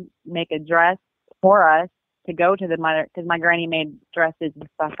mom, make a dress for us to go to the mother, because my granny made dresses and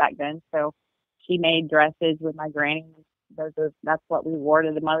stuff back then. So she made dresses with my granny. That's what we wore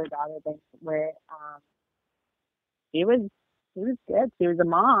to the mother-daughter banquet. She was she was good. She was a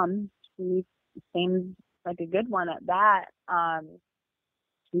mom. She seemed like a good one at that.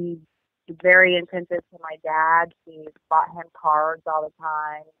 She was very attentive to my dad. She bought him cards all the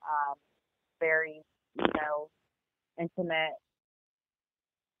time. Very, you know, intimate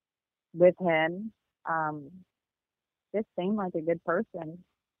with him. Um, just seemed like a good person.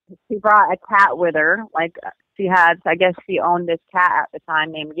 She brought a cat with her. Like she had, I guess she owned this cat at the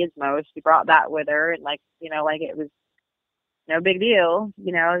time named Gizmo. She brought that with her, and like like it was no big deal.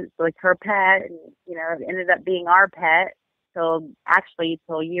 It's like her pet, and it ended up being our pet till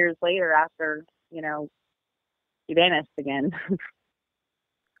years later after she vanished again.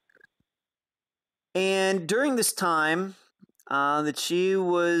 And during this time that she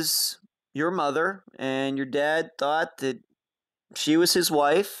was your mother and your dad thought that she was his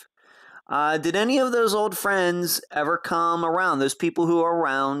wife, did any of those old friends ever come around? Those people who were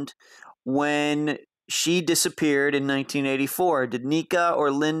around when she disappeared in 1984? Did Nika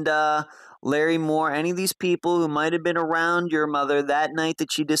or Linda, Larry Moore, any of these people who might have been around your mother that night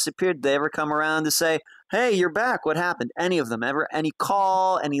that she disappeared, did they ever come around to say, hey, you're back, what happened? Any of them ever? Any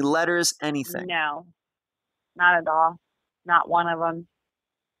call, any letters, anything? No, not at all. Not one of them.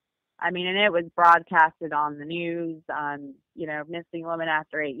 I mean, and it was broadcasted on the news on, missing woman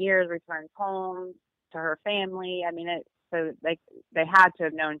after 8 years returns home to her family. I mean, so they had to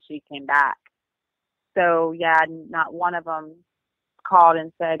have known she came back. So yeah, not one of them called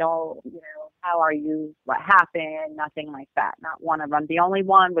and said, "Oh, how are you? What happened?" Nothing like that. Not one of them. The only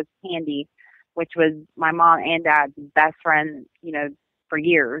one was Candy, which was my mom and dad's best friend, for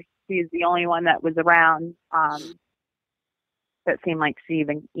years. She's the only one that was around. That seemed like she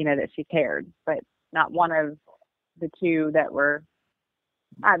even, that she cared, but not one of the two that were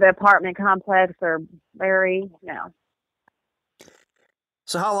at the apartment complex or Larry. No.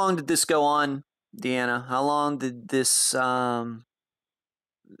 So how long did this go on, Deanna? How long did this her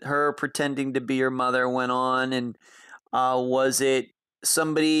pretending to be your mother went on? And was it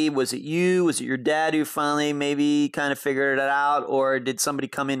somebody, was it you, was it your dad who finally maybe kind of figured it out, or did somebody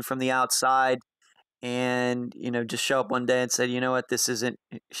come in from the outside and just show up one day and said, you know what, this isn't,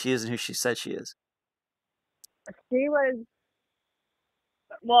 she isn't who she said she is? She was,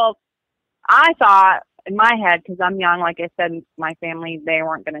 well, I thought in my head, because I'm young, like I said, my family, they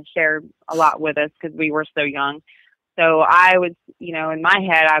weren't going to share a lot with us because we were so young. So I was, in my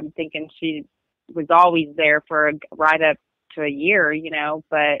head, I'm thinking she was always there for right up to a year,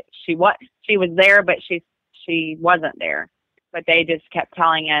 but she was there, but she wasn't there. But they just kept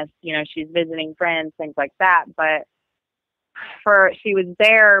telling us, she's visiting friends, things like that. But she was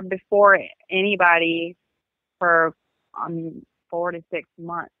there before anybody for 4 to 6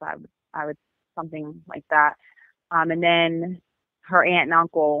 months. I would something like that. And then her aunt and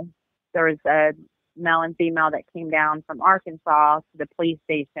uncle, there was a male and female that came down from Arkansas to the police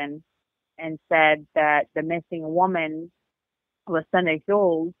station and said that the missing woman, Lucinda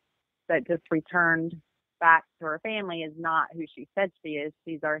Huels, that just returned back to her family is not who she said she is.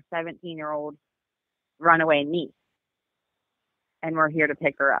 She's our 17-year-old runaway niece, and we're here to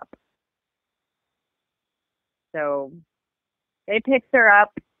pick her up. So they picked her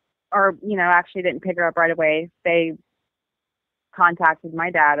up, or, actually didn't pick her up right away. They contacted my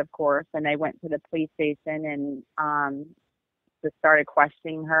dad, of course, and they went to the police station and just started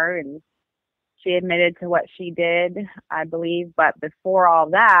questioning her, and she admitted to what she did, I believe. But before all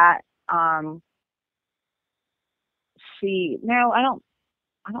that, I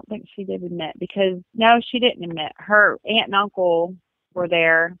don't think she did admit, because no, she didn't admit. Her aunt and uncle were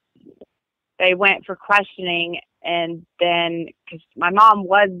there. They went for questioning, and then because my mom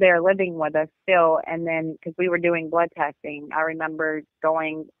was there living with us still, and then because we were doing blood testing, I remember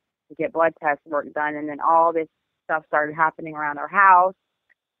going to get blood test work done, and then all this stuff started happening around our house.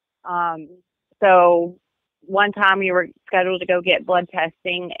 So one time we were scheduled to go get blood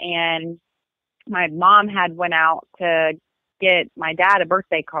testing, and my mom had went out to get my dad a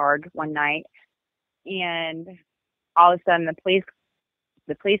birthday card one night, and all of a sudden the police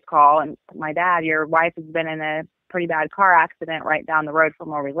call, and my dad, your wife has been in a pretty bad car accident right down the road from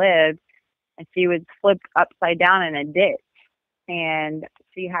where we lived, and she was flipped upside down in a ditch, and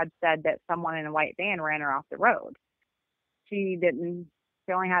she had said that someone in a white van ran her off the road. She didn't.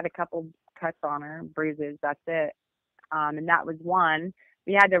 She only had a couple cuts on her, bruises. That's it. And that was one.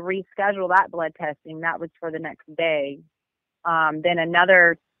 We had to reschedule that blood testing. That was for the next day. Then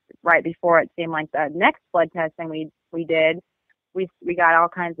another, right before it seemed like the next blood testing we did, we got all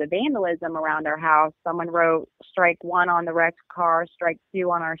kinds of vandalism around our house. Someone wrote strike 1 on the wrecked car, strike 2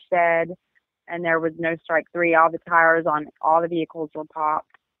 on our shed, and there was no strike 3. All the tires on all the vehicles were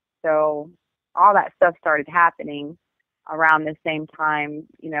popped. So all that stuff started happening around the same time,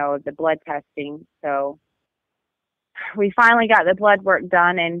 the blood testing. So we finally got the blood work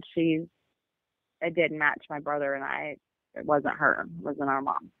done, and it didn't match my brother and I. It wasn't her. It wasn't our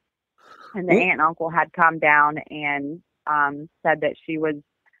mom. And the aunt and uncle had come down and said that she was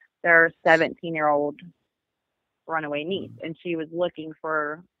their 17-year-old runaway niece, and she was looking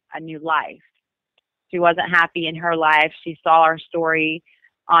for a new life. She wasn't happy in her life. She saw our story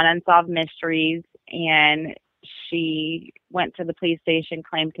on Unsolved Mysteries, and she went to the police station,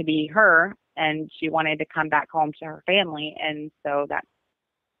 claimed to be her, and she wanted to come back home to her family. And so that's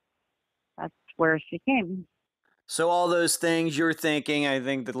where she came. So all those things you're thinking, I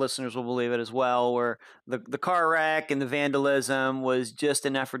think the listeners will believe it as well, where the car wreck and the vandalism was just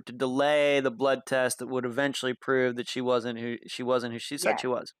an effort to delay the blood test that would eventually prove that she wasn't who she said Yes, she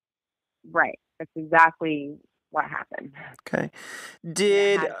was. right. That's exactly what happened. Okay. And it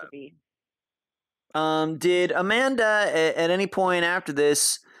Did had to be. did Amanda at any point after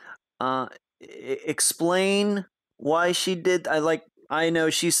this explain why she did? I know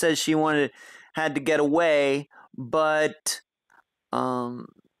she said she had to get away, but um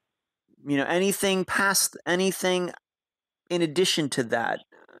anything in addition to that,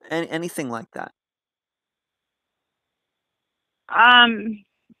 anything like that. I'm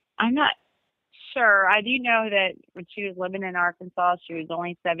not sure. I do know that when she was living in Arkansas, she was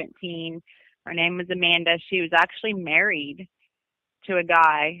only 17. Her name was Amanda. She was actually married to a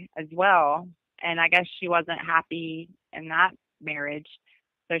guy as well. And I guess she wasn't happy in that marriage.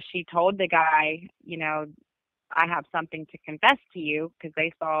 So she told the guy, I have something to confess to you, because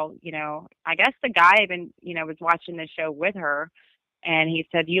they saw, I guess the guy even, was watching the show with her, and he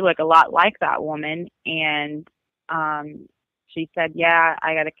said, "You look a lot like that woman." And um, she said, "Yeah,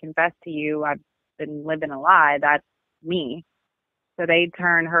 I got to confess to you. I've been living a lie. That's me." So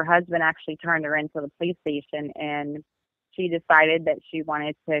her husband actually turned her into the police station, and she decided that she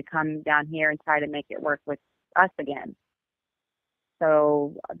wanted to come down here and try to make it work with us again.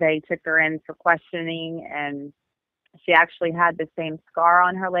 So they took her in for questioning, and she actually had the same scar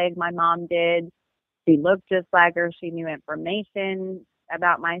on her leg my mom did. She looked just like her. She knew information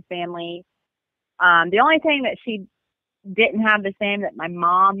about my family. The only thing that she didn't have the same that my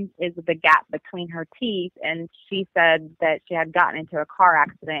mom is the gap between her teeth, and she said that she had gotten into a car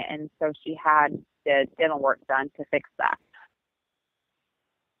accident, and so she had the dental work done to fix that.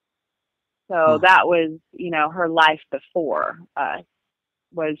 So Huh. that was, her life before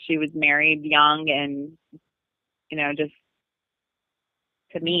was she was married young, and just,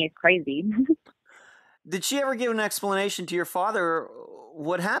 to me, it's crazy. Did she ever give an explanation to your father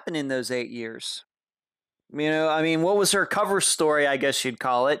what happened in those 8 years? I mean, what was her cover story, I guess you'd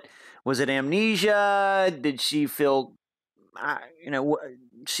call it? Was it amnesia? Did she feel, uh, you know,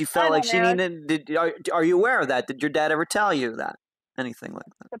 she I felt like don't she know. needed, are you aware of that? Did your dad ever tell you that? Anything like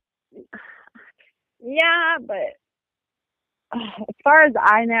that? Yeah, but as far as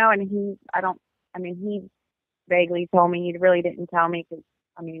I know, and he vaguely told me. He really didn't tell me, because,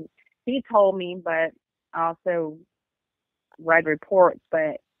 I mean, he told me, but I also read reports.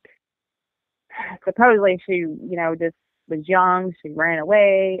 But supposedly she, just was young. She ran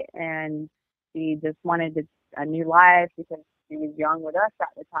away, and she just wanted a new life, because she was young with us at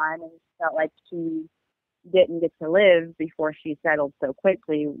the time, and felt like she didn't get to live before she settled so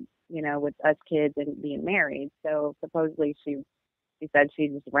quickly, with us kids and being married. So supposedly she said she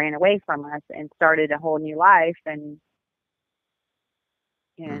just ran away from us and started a whole new life, and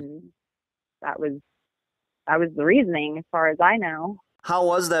Hmm. and that was the reasoning, as far as I know. How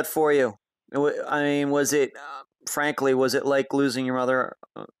was that for you? I mean, frankly, was it like losing your mother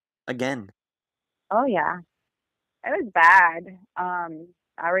again? Oh yeah, it was bad.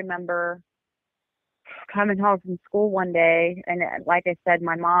 I remember coming home from school one day, and like I said,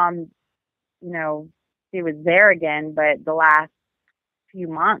 my mom, you know, she was there again, but the last few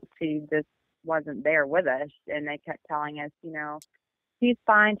months she just wasn't there with us, and they kept telling us, she's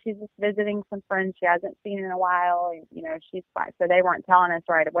fine. She's just visiting some friends she hasn't seen in a while, and she's fine. So they weren't telling us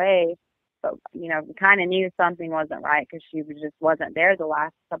right away, but we kind of knew something wasn't right, because just wasn't there the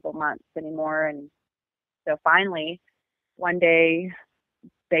last couple months anymore. And so finally, one day,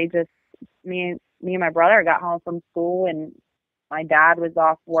 they just me and my brother got home from school, and my dad was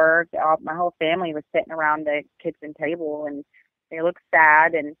off work. My whole family was sitting around the kitchen table, and they looked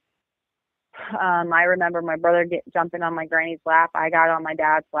sad. And I remember my brother jumping on my granny's lap. I got on my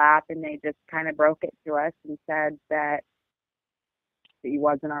dad's lap, and they just kind of broke it to us and said that she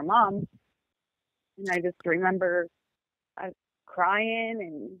wasn't our mom. And I just remember crying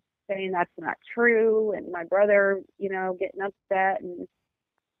and saying that's not true. And my brother, getting upset, and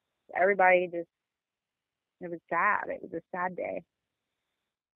everybody just, it was sad. It was a sad day.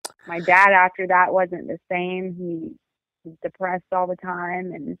 My dad, after that, wasn't the same. He was depressed all the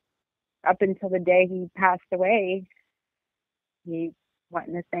time. And up until the day he passed away, he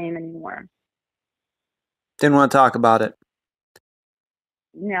wasn't the same anymore. Didn't want to talk about it.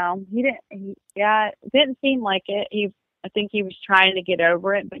 No, he didn't. Yeah, it didn't seem like it. I think he was trying to get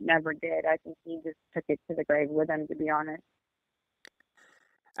over it, but never did. I think he just took it to the grave with him, to be honest.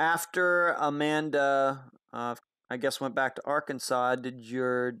 After Amanda, I guess, went back to Arkansas, did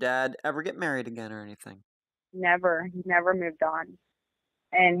your dad ever get married again or anything? Never. He never moved on.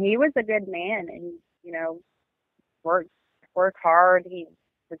 And he was a good man, and worked worked hard. He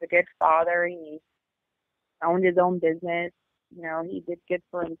was a good father. He owned his own business. He did good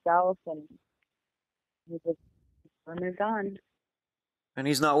for himself, and he just never moved on. And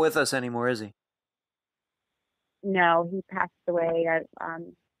he's not with us anymore, is he? No, he passed away.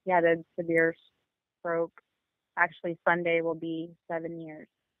 He had a severe stroke. Actually, Sunday will be 7 years.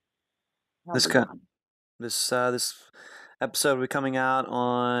 He'll This be co- gone. this episode will be coming out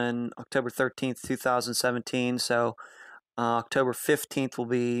on October 13th, 2017. So October 15th will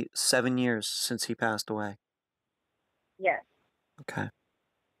be 7 years since he passed away. Yes. Okay.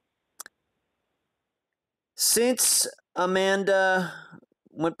 Since Amanda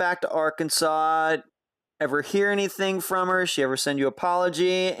went back to Arkansas, ever hear anything from her? She ever send you an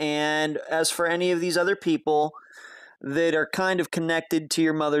apology? And as for any of these other people that are kind of connected to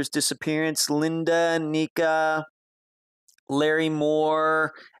your mother's disappearance, Linda, Nika, Larry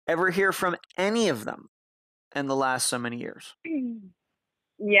Moore, ever hear from any of them in the last so many years?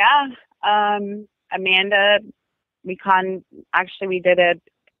 Yeah. Amanda, we did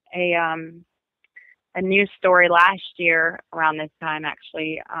a news story last year around this time.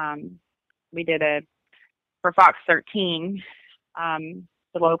 Actually, we did for Fox 13,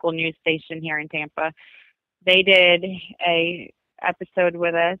 the local news station here in Tampa. They did a episode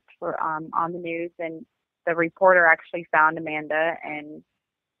with us for on the news, and the reporter actually found Amanda and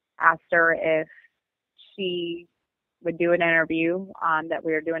asked her if she would do an interview, that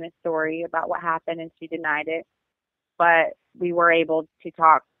we were doing a story about what happened, and she denied it. But we were able to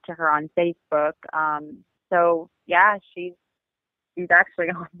talk to her on Facebook. So yeah, she's actually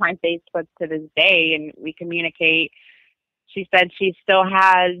on my Facebook to this day, and we communicate. She said she still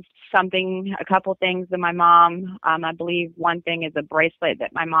has a couple things that my mom, I believe one thing is a bracelet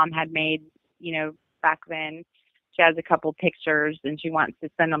that my mom had made, back then. She has a couple pictures, and she wants to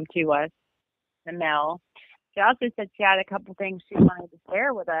send them to us, the mail. She also said she had a couple things she wanted to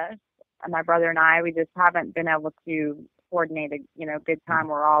share with us, and my brother and I. We just haven't been able to coordinate a good time.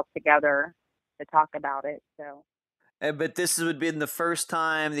 We're all together to talk about it. So. But this would be the first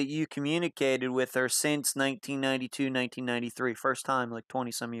time that you communicated with her since 1992, 1993. First time, like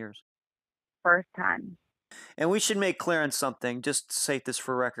 20 some years. First time. And we should make clear on something, just to state this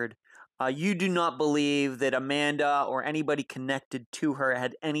for record. You do not believe that Amanda or anybody connected to her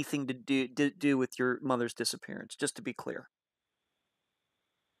had anything to do with your mother's disappearance, just to be clear.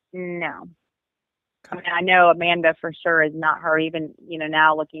 No. I mean, I know Amanda for sure is not her. Even,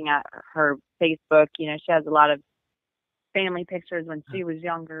 now looking at her Facebook, she has a lot of family pictures when she was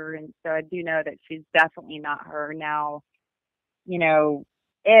younger. And so I do know that she's definitely not her now.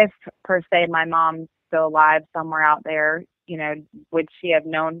 If per se my mom's still alive somewhere out there, would she have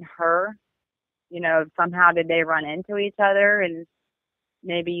known her? Somehow did they run into each other, and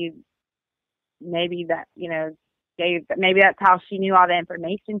maybe that, maybe that's how she knew all the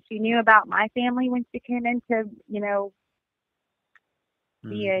information she knew about my family when she came in to,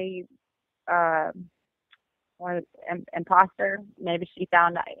 be a imposter. Maybe she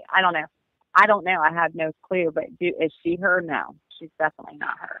found, I don't know. I don't know. I have no clue, but is she her? No, she's definitely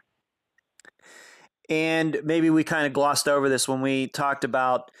not her. And maybe we kind of glossed over this when we talked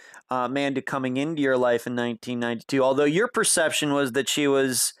about Amanda coming into your life in 1992, although your perception was that she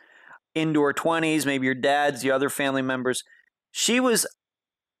was into her 20s, maybe your dad's, the other family members. She was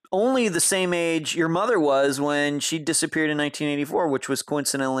only the same age your mother was when she disappeared in 1984, which was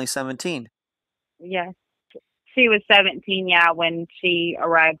coincidentally 17. Yes. She was 17, yeah, when she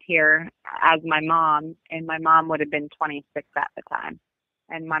arrived here as my mom, and my mom would have been 26 at the time.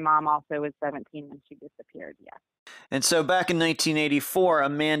 And my mom also was 17 when she disappeared, yes. And so back in 1984,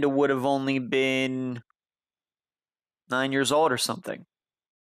 Amanda would have only been 9 years old or something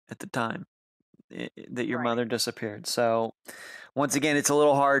at the time that your mother disappeared. So once again, it's a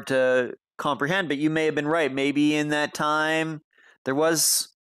little hard to comprehend, but you may have been right. Maybe in that time there was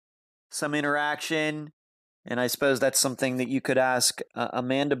some interaction, and I suppose that's something that you could ask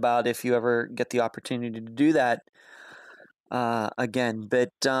Amanda about if you ever get the opportunity to do that again. But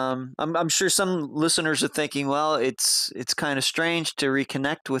I'm sure some listeners are thinking, well, it's kind of strange to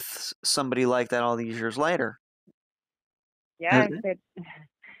reconnect with somebody like that all these years later. Yeah,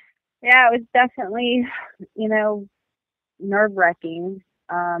 it was definitely, nerve-wracking.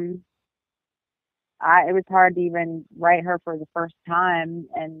 It was hard to even write her for the first time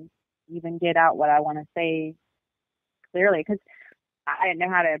and even get out what I want to say clearly, because I didn't know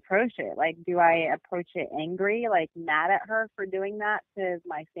how to approach it. Like, do I approach it angry, like mad at her for doing that to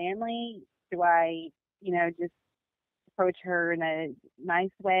my family? Do I, just approach her in a nice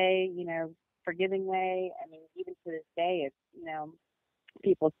way, forgiving way? I mean, even to this day, it's,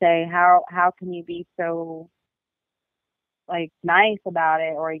 people say, how can you be so like nice about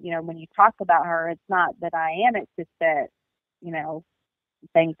it? Or, when you talk about her, it's not that I am, it's just that, you know,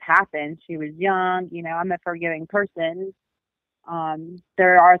 things happen. She was young, I'm a forgiving person.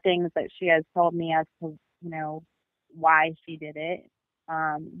 There are things that she has told me as to, why she did it.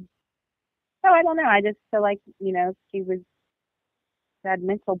 So I don't know. I just feel like, she had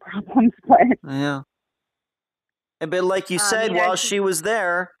mental problems, but Yeah. But like you said, while she was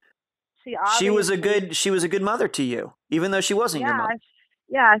there, she she was a obviously, good mother to you, even though she wasn't your yeah, mother.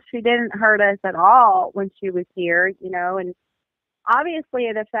 yeah, she didn't hurt us at all when she was here, and obviously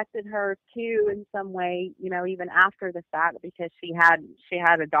it affected her too in some way, even after the fact, because she had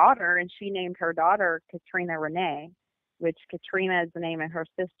a daughter, and she named her daughter Katrina Renee, which Katrina is the name of her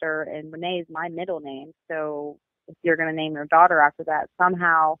sister and Renee is my middle name. So if you're going to name your daughter after that,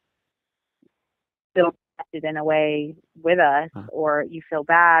 somehow still affected in a way with us, or you feel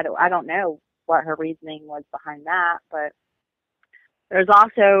bad. I don't know what her reasoning was behind that, but there's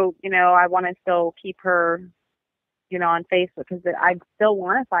also, I want to still keep her, on Facebook, because I still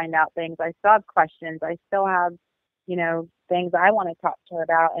want to find out things. I still have questions. I still have, things I want to talk to her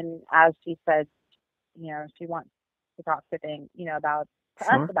about. And as she said, she wants to talk to things, about to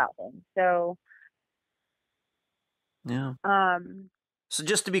us Sure. about things. So, Yeah. So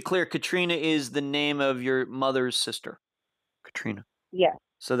just to be clear, Katrina is the name of your mother's sister, Katrina. yes,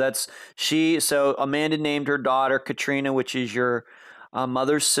 So that's So Amanda named her daughter Katrina, which is your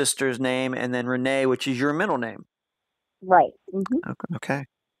mother's sister's name, and then Renee, which is your middle name. right. Mm-hmm. Okay.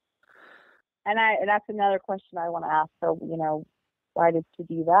 And that's another question I want to ask her. Why did she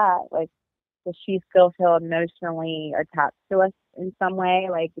do that? Like, does she still feel emotionally attached to us in some way?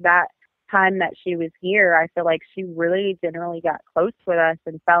 Like that time that she was here, I feel like she really generally got close with us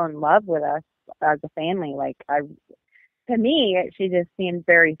and fell in love with us as a family. Like, to me, she just seemed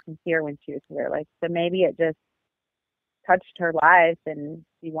very sincere when she was here. Like, so maybe it just touched her life and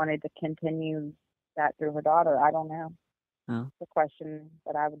she wanted to continue that through her daughter. I don't know. Yeah. It's a question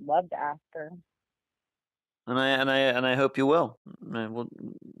that I would love to ask her. And I hope you will.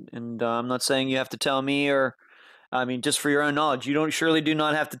 I'm not saying you have to tell me, or I mean, just for your own knowledge, you don't surely do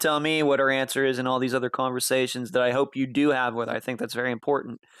not have to tell me what her answer is in all these other conversations that I hope you do have with her. I think that's very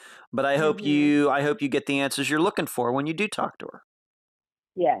important. But Mhm. I hope you get the answers you're looking for when you do talk to her.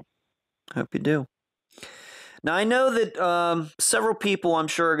 Yes. I hope you do. Now I know that several people, I'm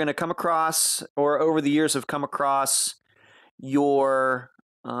sure, are going to come across, or over the years have come across, your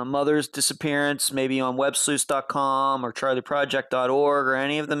mother's disappearance, maybe on websleuths.com or charlieproject.org or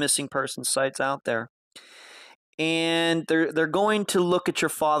any of the missing persons sites out there. And they're going to look at your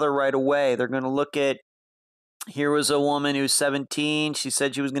father right away. They're going to look at, here was a woman who's 17. She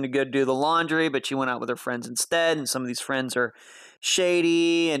said she was going to go do the laundry, but she went out with her friends instead. And some of these friends are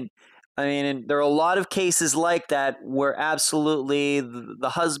shady. And I mean, and there are a lot of cases like that where absolutely the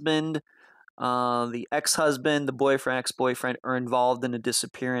husband, the ex-husband, the boyfriend, ex-boyfriend are involved in a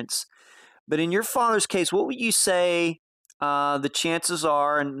disappearance. But in your father's case, what would you say the chances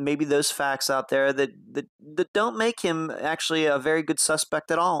are, and maybe those facts out there, that don't make him actually a very good suspect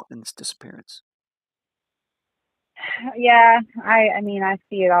at all in this disappearance? Yeah, I mean, I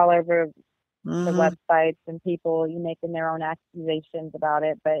see it all over the Mm-hmm. websites and people you making their own accusations about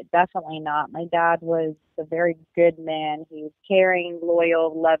it, but definitely not. My dad was a very good man. He was caring,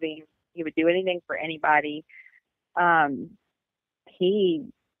 loyal, loving. He would do anything for anybody. Um, he,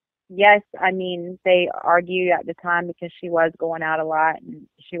 yes, I mean, they argued at the time because she was going out a lot and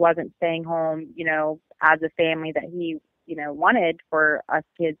she wasn't staying home, as a family that he, wanted for us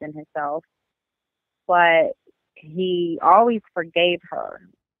kids and himself. But he always forgave her,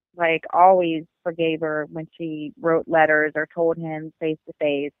 like always forgave her when she wrote letters or told him face to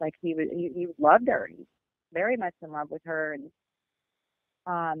face. Like he loved her. He's very much in love with her, and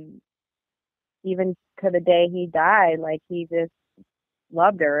um, even to the day he died, like he just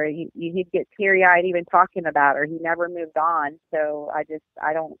loved her. He'd get teary eyed even talking about her. He never moved on. So I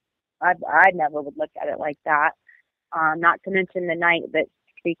don't, I never would look at it like that. Not to mention the night that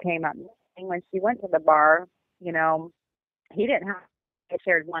she came up missing when she went to the bar, you know, he didn't have, they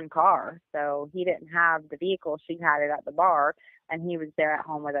shared one car, so he didn't have the vehicle. She had it at the bar, and he was there at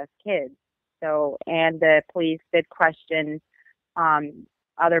home with us kids. So, and the police did question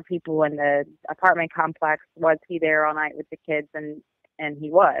other people in the apartment complex. Was he there all night with the kids? And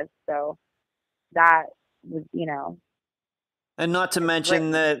he was. So that was, And not to it's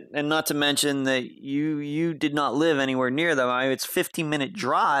mention written. that, you did not live anywhere near them. I mean, it's a 15-minute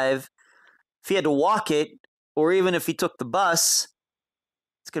drive. If he had to walk it, or even if he took the bus,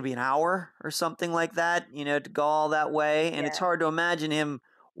 it's going to be an hour or something like that, to go all that way. And it's Yeah. hard to imagine him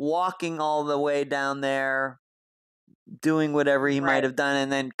walking all the way down there, doing whatever he might Right. have done,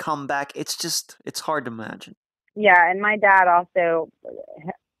 and then come back. It's hard to imagine. Yeah, and my dad also,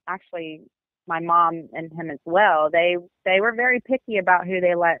 actually, my mom and him as well. They were very picky about who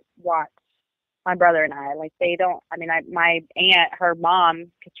they let watch my brother and I. Like they don't. I mean, my aunt, her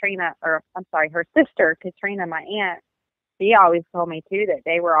mom, Katrina, or I'm sorry, her sister, Katrina, my aunt. She always told me too that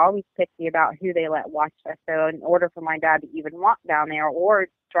they were always picky about who they let watch us. So in order for my dad to even walk down there or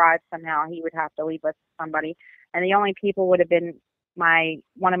drive somehow, he would have to leave us with somebody. And the only people would have been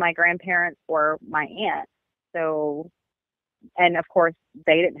one of my grandparents or my aunt. So, and of course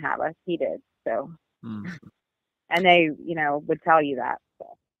they didn't have us, he did. So, and they, would tell you that.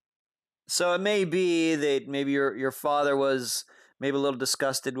 So it may be that maybe your father was maybe a little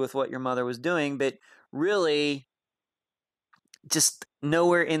disgusted with what your mother was doing, but really just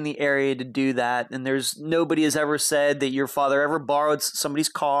nowhere in the area to do that. And there's nobody has ever said that your father ever borrowed somebody's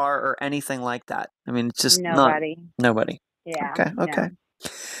car or anything like that. I mean, it's just not Nobody. nobody. Yeah, Okay, okay. no.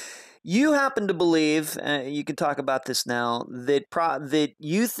 You happen to believe, you can talk about this now, that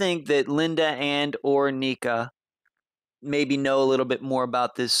you think that Linda and or Nika maybe know a little bit more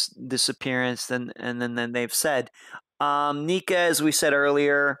about this disappearance than they've said. Nika, as we said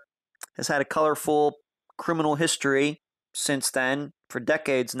earlier, has had a colorful criminal history since then for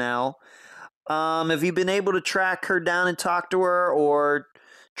decades now. Have you been able to track her down and talk to her, or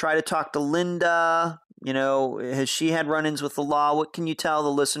try to talk to Linda? Has she had run-ins with the law? What can you tell the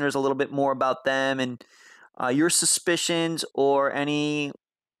listeners a little bit more about them and your suspicions, or any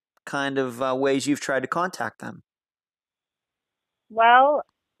kind of ways you've tried to contact them? Well,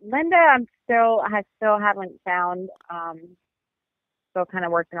 Linda, I still haven't found. Still kind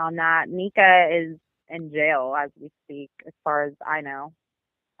of working on that. Nika is in jail as we speak, as far as I know.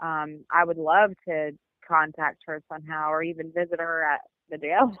 I would love to contact her somehow, or even visit her at the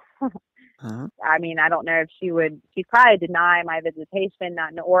jail. Uh-huh. I mean, I don't know if she would. She'd probably deny my visitation,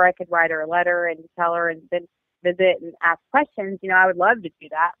 not know, or I could write her a letter and tell her and then visit and ask questions. I would love to do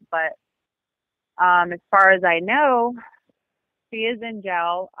that, but as far as I know, she is in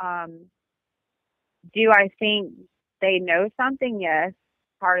jail. Do I think they know something? Yes,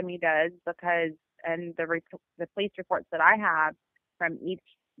 part of me does, because and the police reports that I have from each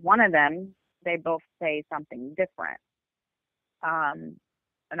one of them, they both say something different.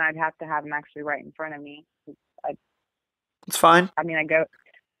 And I'd have to have them actually right in front of me. I, It's fine. I mean, I go,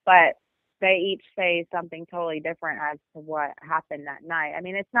 but they each say something totally different as to what happened that night. I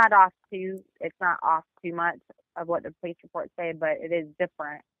mean, it's not off too much of what the police reports say, but it is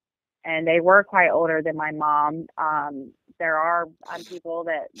different. And they were quite older than my mom. There are people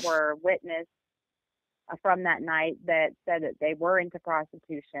that were witness from that night that said that they were into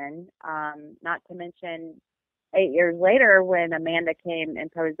prostitution. Not to mention, 8 years later, when Amanda came and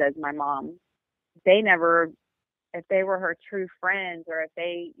posed as my mom, they never, if they were her true friends, or if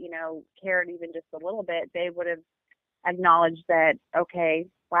they, cared even just a little bit, they would have acknowledged that, okay,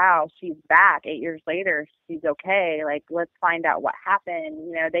 wow, she's back 8 years later. She's okay. Like, let's find out what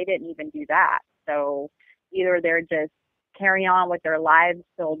happened. They didn't even do that. So either they're just carrying on with their lives,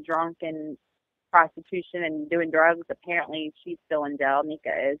 still drunk and prostitution and doing drugs. Apparently, she's still in jail.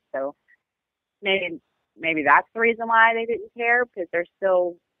 Nika is. So maybe that's the reason why they didn't care, because they're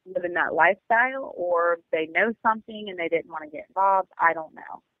still living that lifestyle, or they know something and they didn't want to get involved. I don't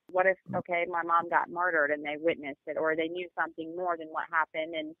know. What if, okay, my mom got murdered and they witnessed it, or they knew something more than what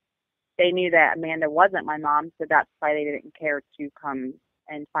happened, and they knew that Amanda wasn't my mom, so that's why they didn't care to come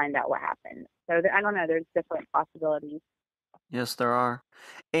and find out what happened. So I don't know. There's different possibilities. Yes, there are.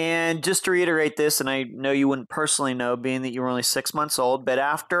 And just to reiterate this, and I know you wouldn't personally know, being that you were only 6 months old, but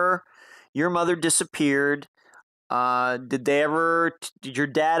after your mother disappeared, did your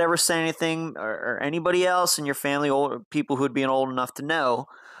dad ever say anything, or anybody else in your family, old people who'd been old enough to know,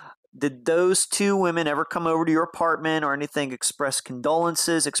 did those two women ever come over to your apartment or anything, express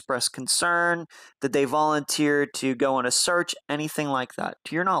condolences, express concern? Did they volunteer to go on a search, anything like that,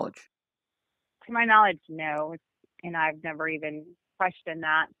 to your knowledge? To my knowledge, no. And I've never even questioned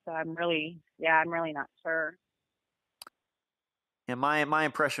that. So I'm really not sure. Yeah, my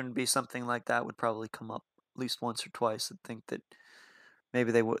impression would be something like that would probably come up at least once or twice. I think that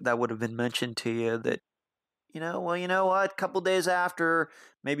maybe that would have been mentioned to you that, well, you know what? A couple days after,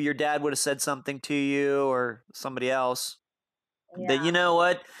 maybe your dad would have said something to you or somebody else that, Yeah. you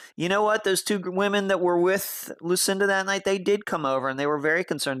know what? Those two women that were with Lucinda that night, they did come over and they were very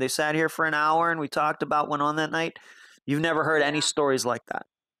concerned. They sat here for an hour and we talked about what went on that night. You've never heard any Yeah. stories like that.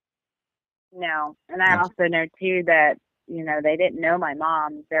 No. And I No. also know too that, they didn't know my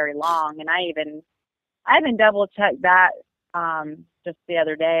mom very long, and I even double checked that just the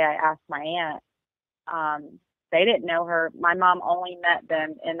other day. I asked my aunt. They didn't know her. My mom only met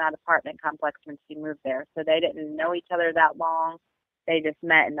them in that apartment complex when she moved there. So they didn't know each other that long. They just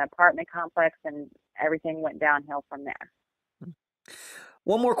met in the apartment complex, and everything went downhill from there.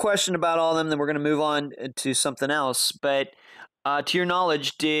 One more question about all of them, then we're going to move on to something else. But to your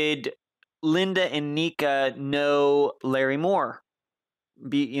knowledge, did Linda and Nika know Larry Moore?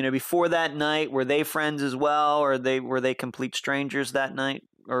 Before that night, were they friends as well, or were they complete strangers that night,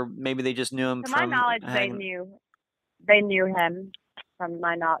 or maybe they just knew him To my from knowledge, hanging? they knew him to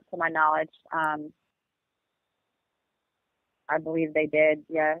my knowledge. I believe they did,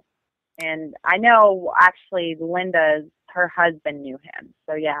 yes. And I know actually her husband knew him.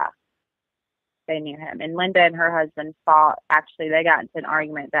 So yeah, they knew him. And Linda and her husband fought. Actually, they got into an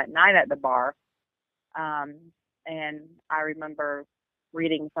argument that night at the bar. Um, and I remember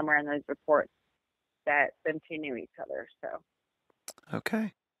reading somewhere in those reports that them two knew each other. So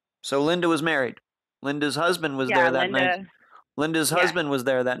Okay, so Linda was married. Linda's husband was yeah, there that night. Linda. Linda's Yeah, husband was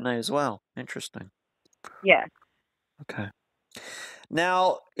there that night as well. Interesting. yeah. Okay.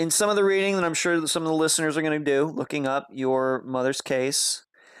 Now, in some of the reading that I'm sure that some of the listeners are going to do, looking up your mother's case,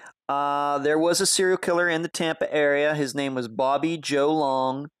 there was a serial killer in the Tampa area. His name was Bobby Joe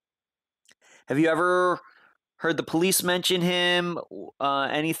Long. Have you ever heard the police mention him?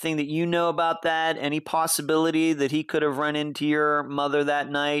 Anything that you know about that? Any possibility that he could have run into your mother that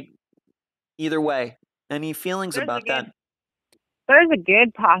night? Either way, any feelings There's a about that? good there's a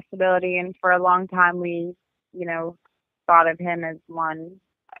good possibility, and for a long time we, you know, thought of him as one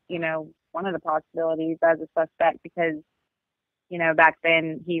of the possibilities as a suspect because back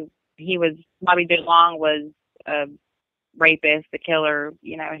then he was Bobby DeLong was a rapist, a killer.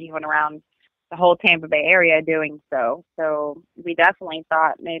 He went around the whole Tampa Bay area doing so. So we definitely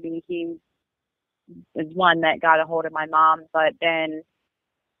thought maybe he is one that got a hold of my mom. But then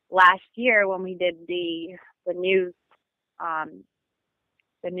last year when we did the news um,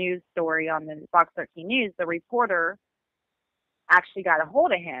 the news story on the Fox 13 News, the reporter actually got a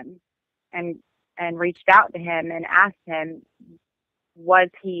hold of him and reached out to him and asked him, was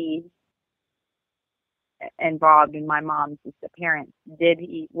he involved in my mom's disappearance?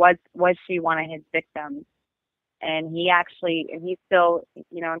 Was she one of his victims? And he's still,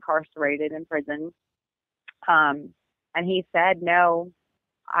 incarcerated in prison. And he said, no,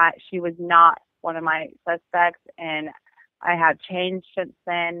 she was not one of my suspects, and I have changed since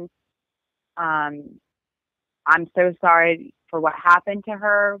then. I'm so sorry for what happened to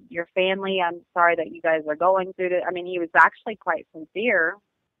her, your family. I'm sorry that you guys are going through it. I mean, he was actually quite sincere.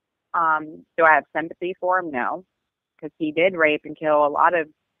 Do I have sympathy for him? No, because he did rape and kill a lot of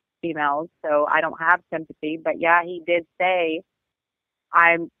females, so I don't have sympathy. But yeah, he did say,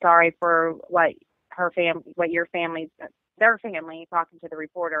 I'm sorry for what their family, talking to the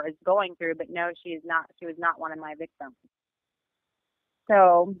reporter, is going through, but no, she was not one of my victims.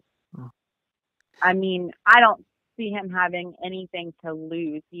 So, I mean, I don't see him having anything to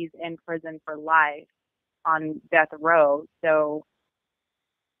lose. He's in prison for life on death row. So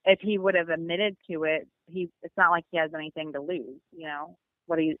if he would have admitted to it, it's not like he has anything to lose,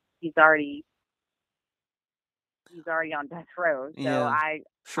 what he's already on death row. So Yeah,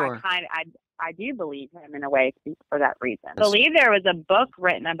 sure. I do believe him in a way for that reason. I believe there was a book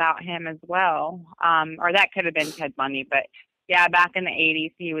written about him as well, or that could have been Ted Bundy. But yeah, back in the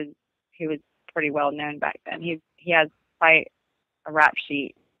 '80s, he was pretty well known back then. He has quite a rap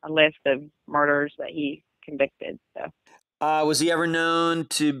sheet, a list of murders that he convicted. So. Was he ever known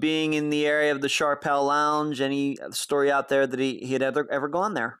to being in the area of the Charpel Lounge? Any story out there that he had ever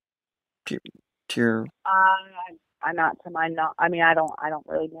gone there? To your I'm not to my no. I mean, I don't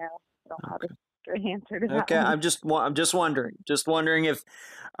really know. I don't have a straight answer to that Okay, one. I'm just wondering if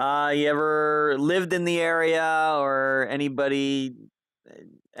you ever lived in the area or anybody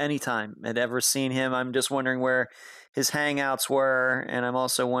anytime had ever seen him. I'm just wondering where his hangouts were, and I'm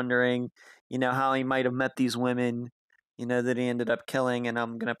also wondering, how he might have met these women, that he ended up killing. And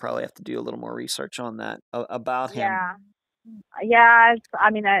I'm gonna probably have to do a little more research on that about him. Yeah, yeah. I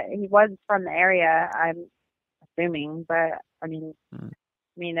mean, he was from the area, I'm assuming, but I mean,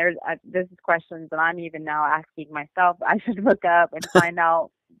 mean, this is questions that I'm even now asking myself. I should look up and find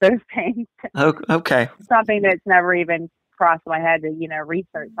out those things. Okay. Something that's never even crossed my head to,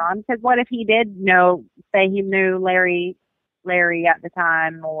 research on. Because what if he did know, say he knew Larry at the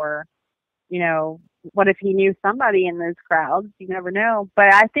time, or, what if he knew somebody in those crowds? You never know.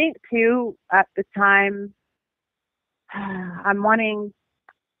 But I think too, at the time, I'm wanting,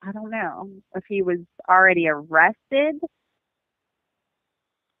 I don't know if he was already arrested,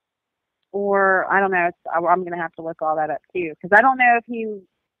 or I don't know. I'm going to have to look all that up too, because I don't know if he.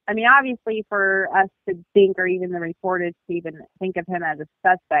 I mean, obviously, for us to think, or even the reporters to even think of him as a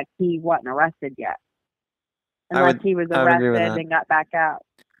suspect, he wasn't arrested yet, unless he was I would agree with arrested that. and got back out.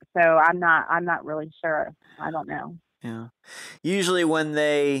 So I'm not really sure. I don't know. Yeah. Usually when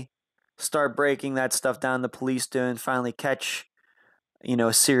they start breaking that stuff down, the police do, and finally catch,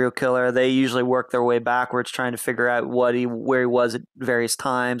 a serial killer, they usually work their way backwards, trying to figure out where he was at various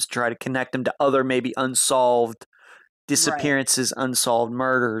times, try to connect him to other maybe unsolved Right. disappearances, unsolved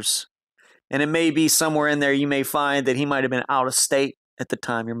murders. And it may be somewhere in there you may find that he might have been out of state at the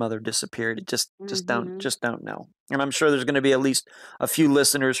time your mother disappeared. It Mhm. just don't know. And I'm sure there's going to be at least a few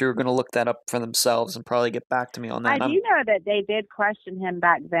listeners who are going to look that up for themselves and probably get back to me on I that. do know that they did question him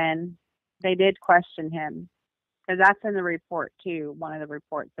back then. They did question him, because that's in the report too. One of the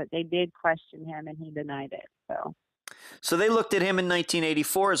reports, that they did question him and he denied it. So they looked at him in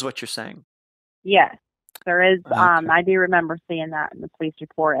 1984 is what you're saying. Yes, there is. Okay. I do remember seeing that in the police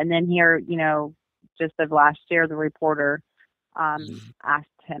report. And then here, just of last year, the reporter asked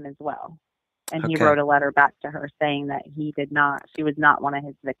him as well, and he Okay. wrote a letter back to her saying that she was not one of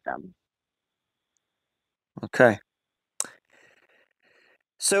his victims. Okay.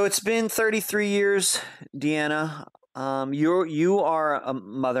 So it's been 33 years, Deanna. You are a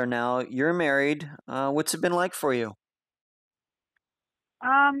mother now. You're married. What's it been like for you?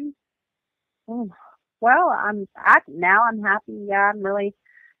 Um, oh, well, now I'm happy. Yeah,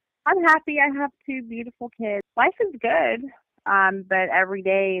 I'm happy. I have two beautiful kids. Life is good. But every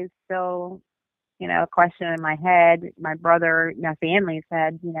day is still, a question in my head. My brother, my family's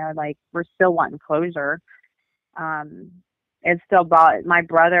head, like we're still wanting closure. Um, it's still about my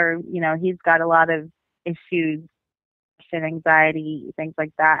brother, he's got a lot of issues, anxiety, things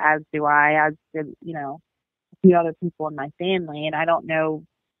like that, as do I, as do, a few other people in my family. And I don't know,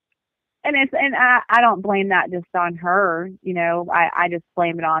 and I don't blame that just on her, I just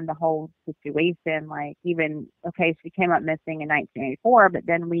blame it on the whole situation. Like, even, okay, she came up missing in 1984, but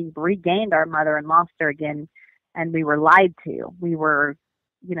then we regained our mother and lost her again, and we were lied to.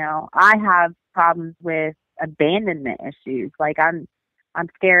 I have problems with abandonment issues. Like, I'm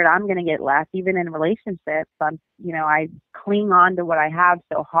scared I'm going to get left, even in relationships. I cling on to what I have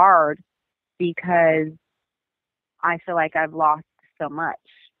so hard, because I feel like I've lost so much.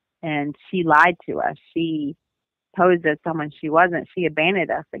 And she lied to us. She posed as someone she wasn't. She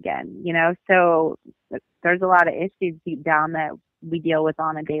abandoned us again, So there's a lot of issues deep down that we deal with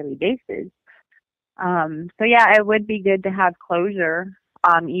on a daily basis. So yeah, it would be good to have closure.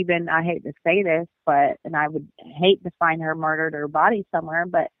 Even, I hate to say this, and I would hate to find her murdered or body somewhere,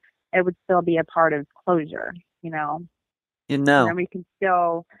 but it would still be a part of closure, And then we can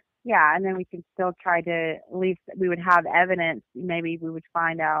still, yeah, and then we can still try to, at least we would have evidence. Maybe we would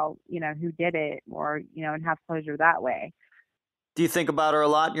find out, who did it, or, and have closure that way. Do you think about her a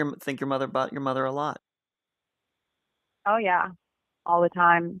lot? Think about your mother a lot? Oh yeah, all the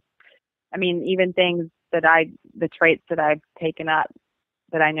time. I mean, even things the traits that I've taken up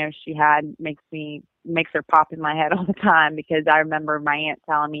that I know she had makes her pop in my head all the time, because I remember my aunt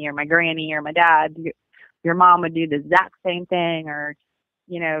telling me, or my granny, or my dad, your mom would do the exact same thing, or,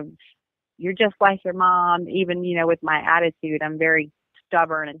 you're just like your mom. Even, with my attitude, I'm very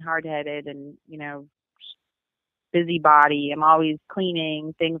stubborn and hard-headed, and, busybody. I'm always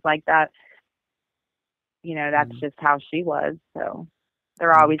cleaning, things like that. That's just how she was. So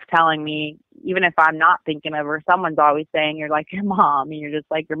they're always telling me, even if I'm not thinking of her, someone's always saying, you're like your mom, and you're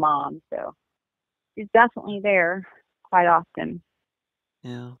just like your mom. So she's definitely there quite often.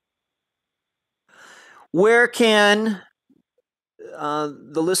 Yeah. Where can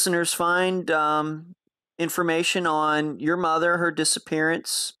the listeners find information on your mother, her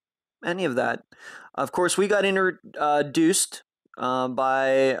disappearance, any of that? Of course, we got introduced by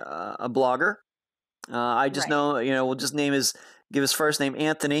a blogger. I just Right. know, we'll just give his first name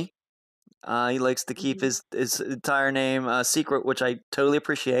Anthony. He likes to keep Hmm. his entire name secret, which I totally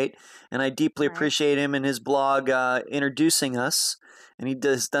appreciate, and I deeply Right. appreciate him and his blog introducing us. And he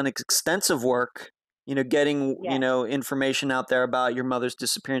has done extensive work, getting, Yes. information out there about your mother's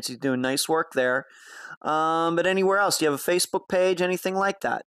disappearance. He's doing nice work there. But anywhere else? Do you have a Facebook page, anything like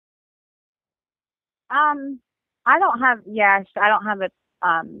that? I don't have, I don't have a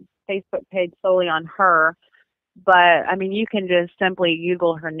Facebook page solely on her, but I mean, you can just simply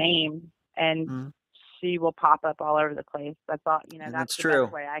Google her name and Mhm. she will pop up all over the place. That's all, And that's that's the true.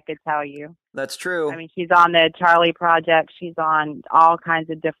 best way I could tell you. That's I true. mean, she's on the Charlie Project. She's on all kinds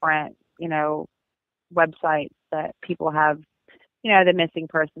of different, websites that people have, the missing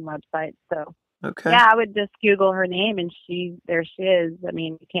person website. So Okay. yeah, I would just Google her name and there she is. I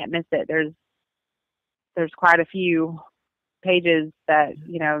mean, you can't miss it. There's quite a few pages that,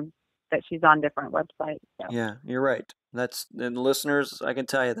 that she's on different websites. So. Yeah, you're right. And listeners, I can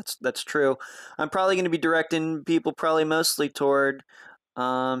tell you that's true. I'm probably going to be directing people probably mostly toward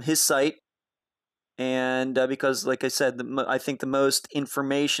his site, and because, like I said, I think the most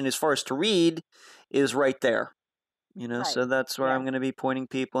information as far as to read is right there. So Right. that's where I'm Yeah. going to be pointing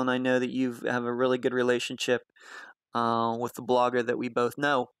people, and I know that you have a really good relationship with the blogger that we both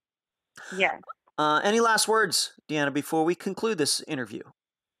know. Yeah. Any last words, Deanna, before we conclude this interview?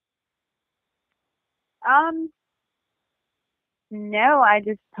 No, I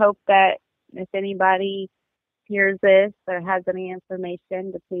just hope that if anybody hears this or has any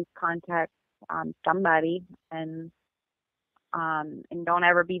information, to please contact somebody and don't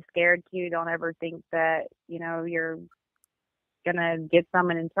ever be scared to. Don't ever think that you're gonna get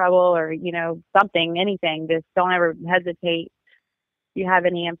someone in trouble or something, anything. Just don't ever hesitate if you have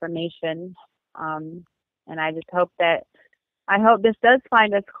any information. And I hope this does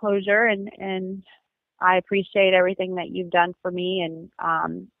find us closure, and I appreciate everything that you've done for me and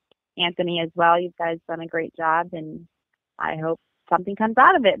Anthony as well. You guys done a great job, and I hope something comes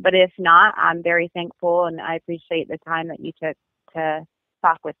out of it. But if not, I'm very thankful, and I appreciate the time that you took to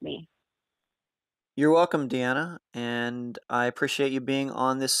talk with me. You're welcome, Deanna, and I appreciate you being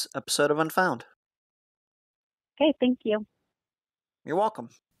on this episode of Unfound. Okay, thank you. You're welcome.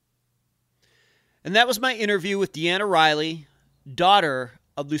 And that was my interview with Deanna Riley, daughter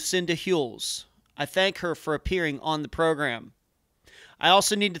of Lucinda Huels. I thank her for appearing on the program. I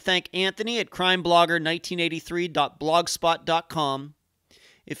also need to thank Anthony at crimeblogger1983.blogspot.com.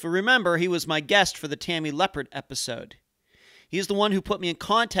 If you remember, he was my guest for the Tammy Leppard episode. He's the one who put me in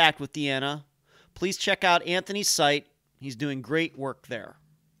contact with Deanna. Please check out Anthony's site. He's doing great work there.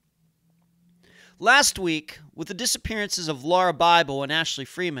 Last week, with the disappearances of Laura Bible and Ashley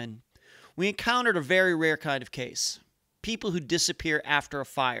Freeman, we encountered a very rare kind of case. People who disappear after a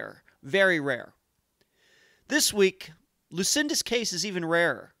fire. Very rare. This week, Lucinda's case is even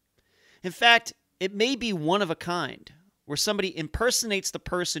rarer. In fact, it may be one of a kind, where somebody impersonates the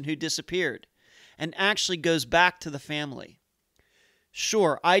person who disappeared and actually goes back to the family.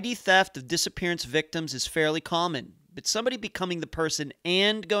 Sure, ID theft of disappearance victims is fairly common, but somebody becoming the person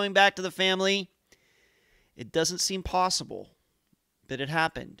and going back to the family, it doesn't seem possible, but it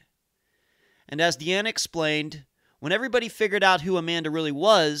happened. And as Deanna explained, when everybody figured out who Amanda really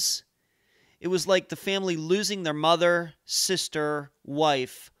was, it was like the family losing their mother, sister,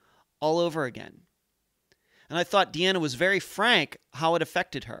 wife all over again. And I thought Deanna was very frank how it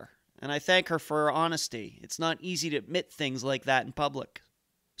affected her. And I thank her for her honesty. It's not easy to admit things like that in public.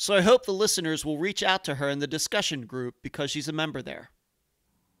 So I hope the listeners will reach out to her in the discussion group because she's a member there.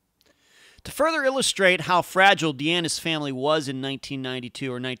 To further illustrate how fragile Deanna's family was in 1992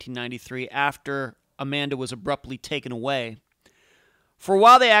 or 1993 after Amanda was abruptly taken away, for a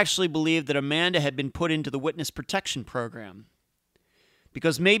while they actually believed that Amanda had been put into the witness protection program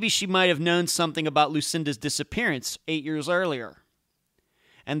because maybe she might have known something about Lucinda's disappearance 8 years earlier.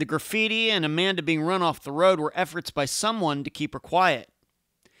 And the graffiti and Amanda being run off the road were efforts by someone to keep her quiet.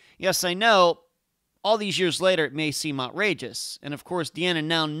 Yes, I know, all these years later it may seem outrageous, and of course Deanna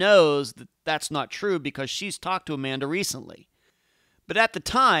now knows that that's not true because she's talked to Amanda recently. But at the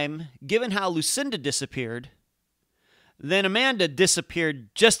time, given how Lucinda disappeared, then Amanda disappeared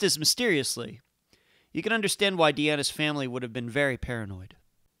just as mysteriously. You can understand why Deanna's family would have been very paranoid.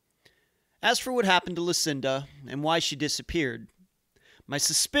 As for what happened to Lucinda and why she disappeared, my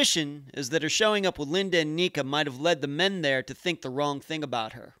suspicion is that her showing up with Linda and Nika might have led the men there to think the wrong thing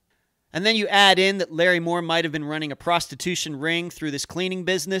about her. And then you add in that Larry Moore might have been running a prostitution ring through this cleaning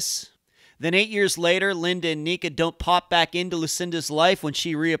business. Then 8 years later, Linda and Nika don't pop back into Lucinda's life when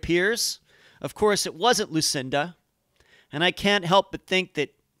she reappears. Of course, it wasn't Lucinda. And I can't help but think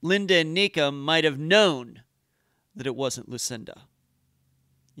that Linda and Nika might have known that it wasn't Lucinda.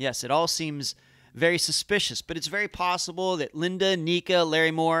 Yes, it all seems very suspicious, but it's very possible that Linda, Nika,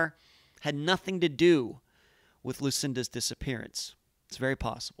 Larry Moore had nothing to do with Lucinda's disappearance. It's very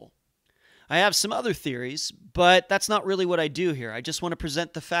possible. I have some other theories, but that's not really what I do here. I just want to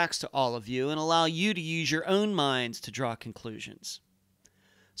present the facts to all of you and allow you to use your own minds to draw conclusions.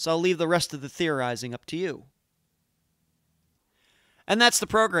 So I'll leave the rest of the theorizing up to you. And that's the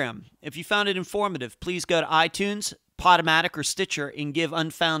program. If you found it informative, please go to iTunes, Podomatic, or Stitcher and give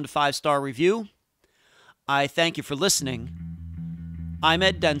Unfound a 5-star review. I thank you for listening. I'm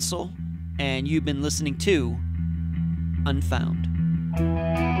Ed Densel, and you've been listening to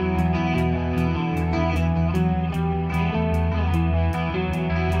Unfound.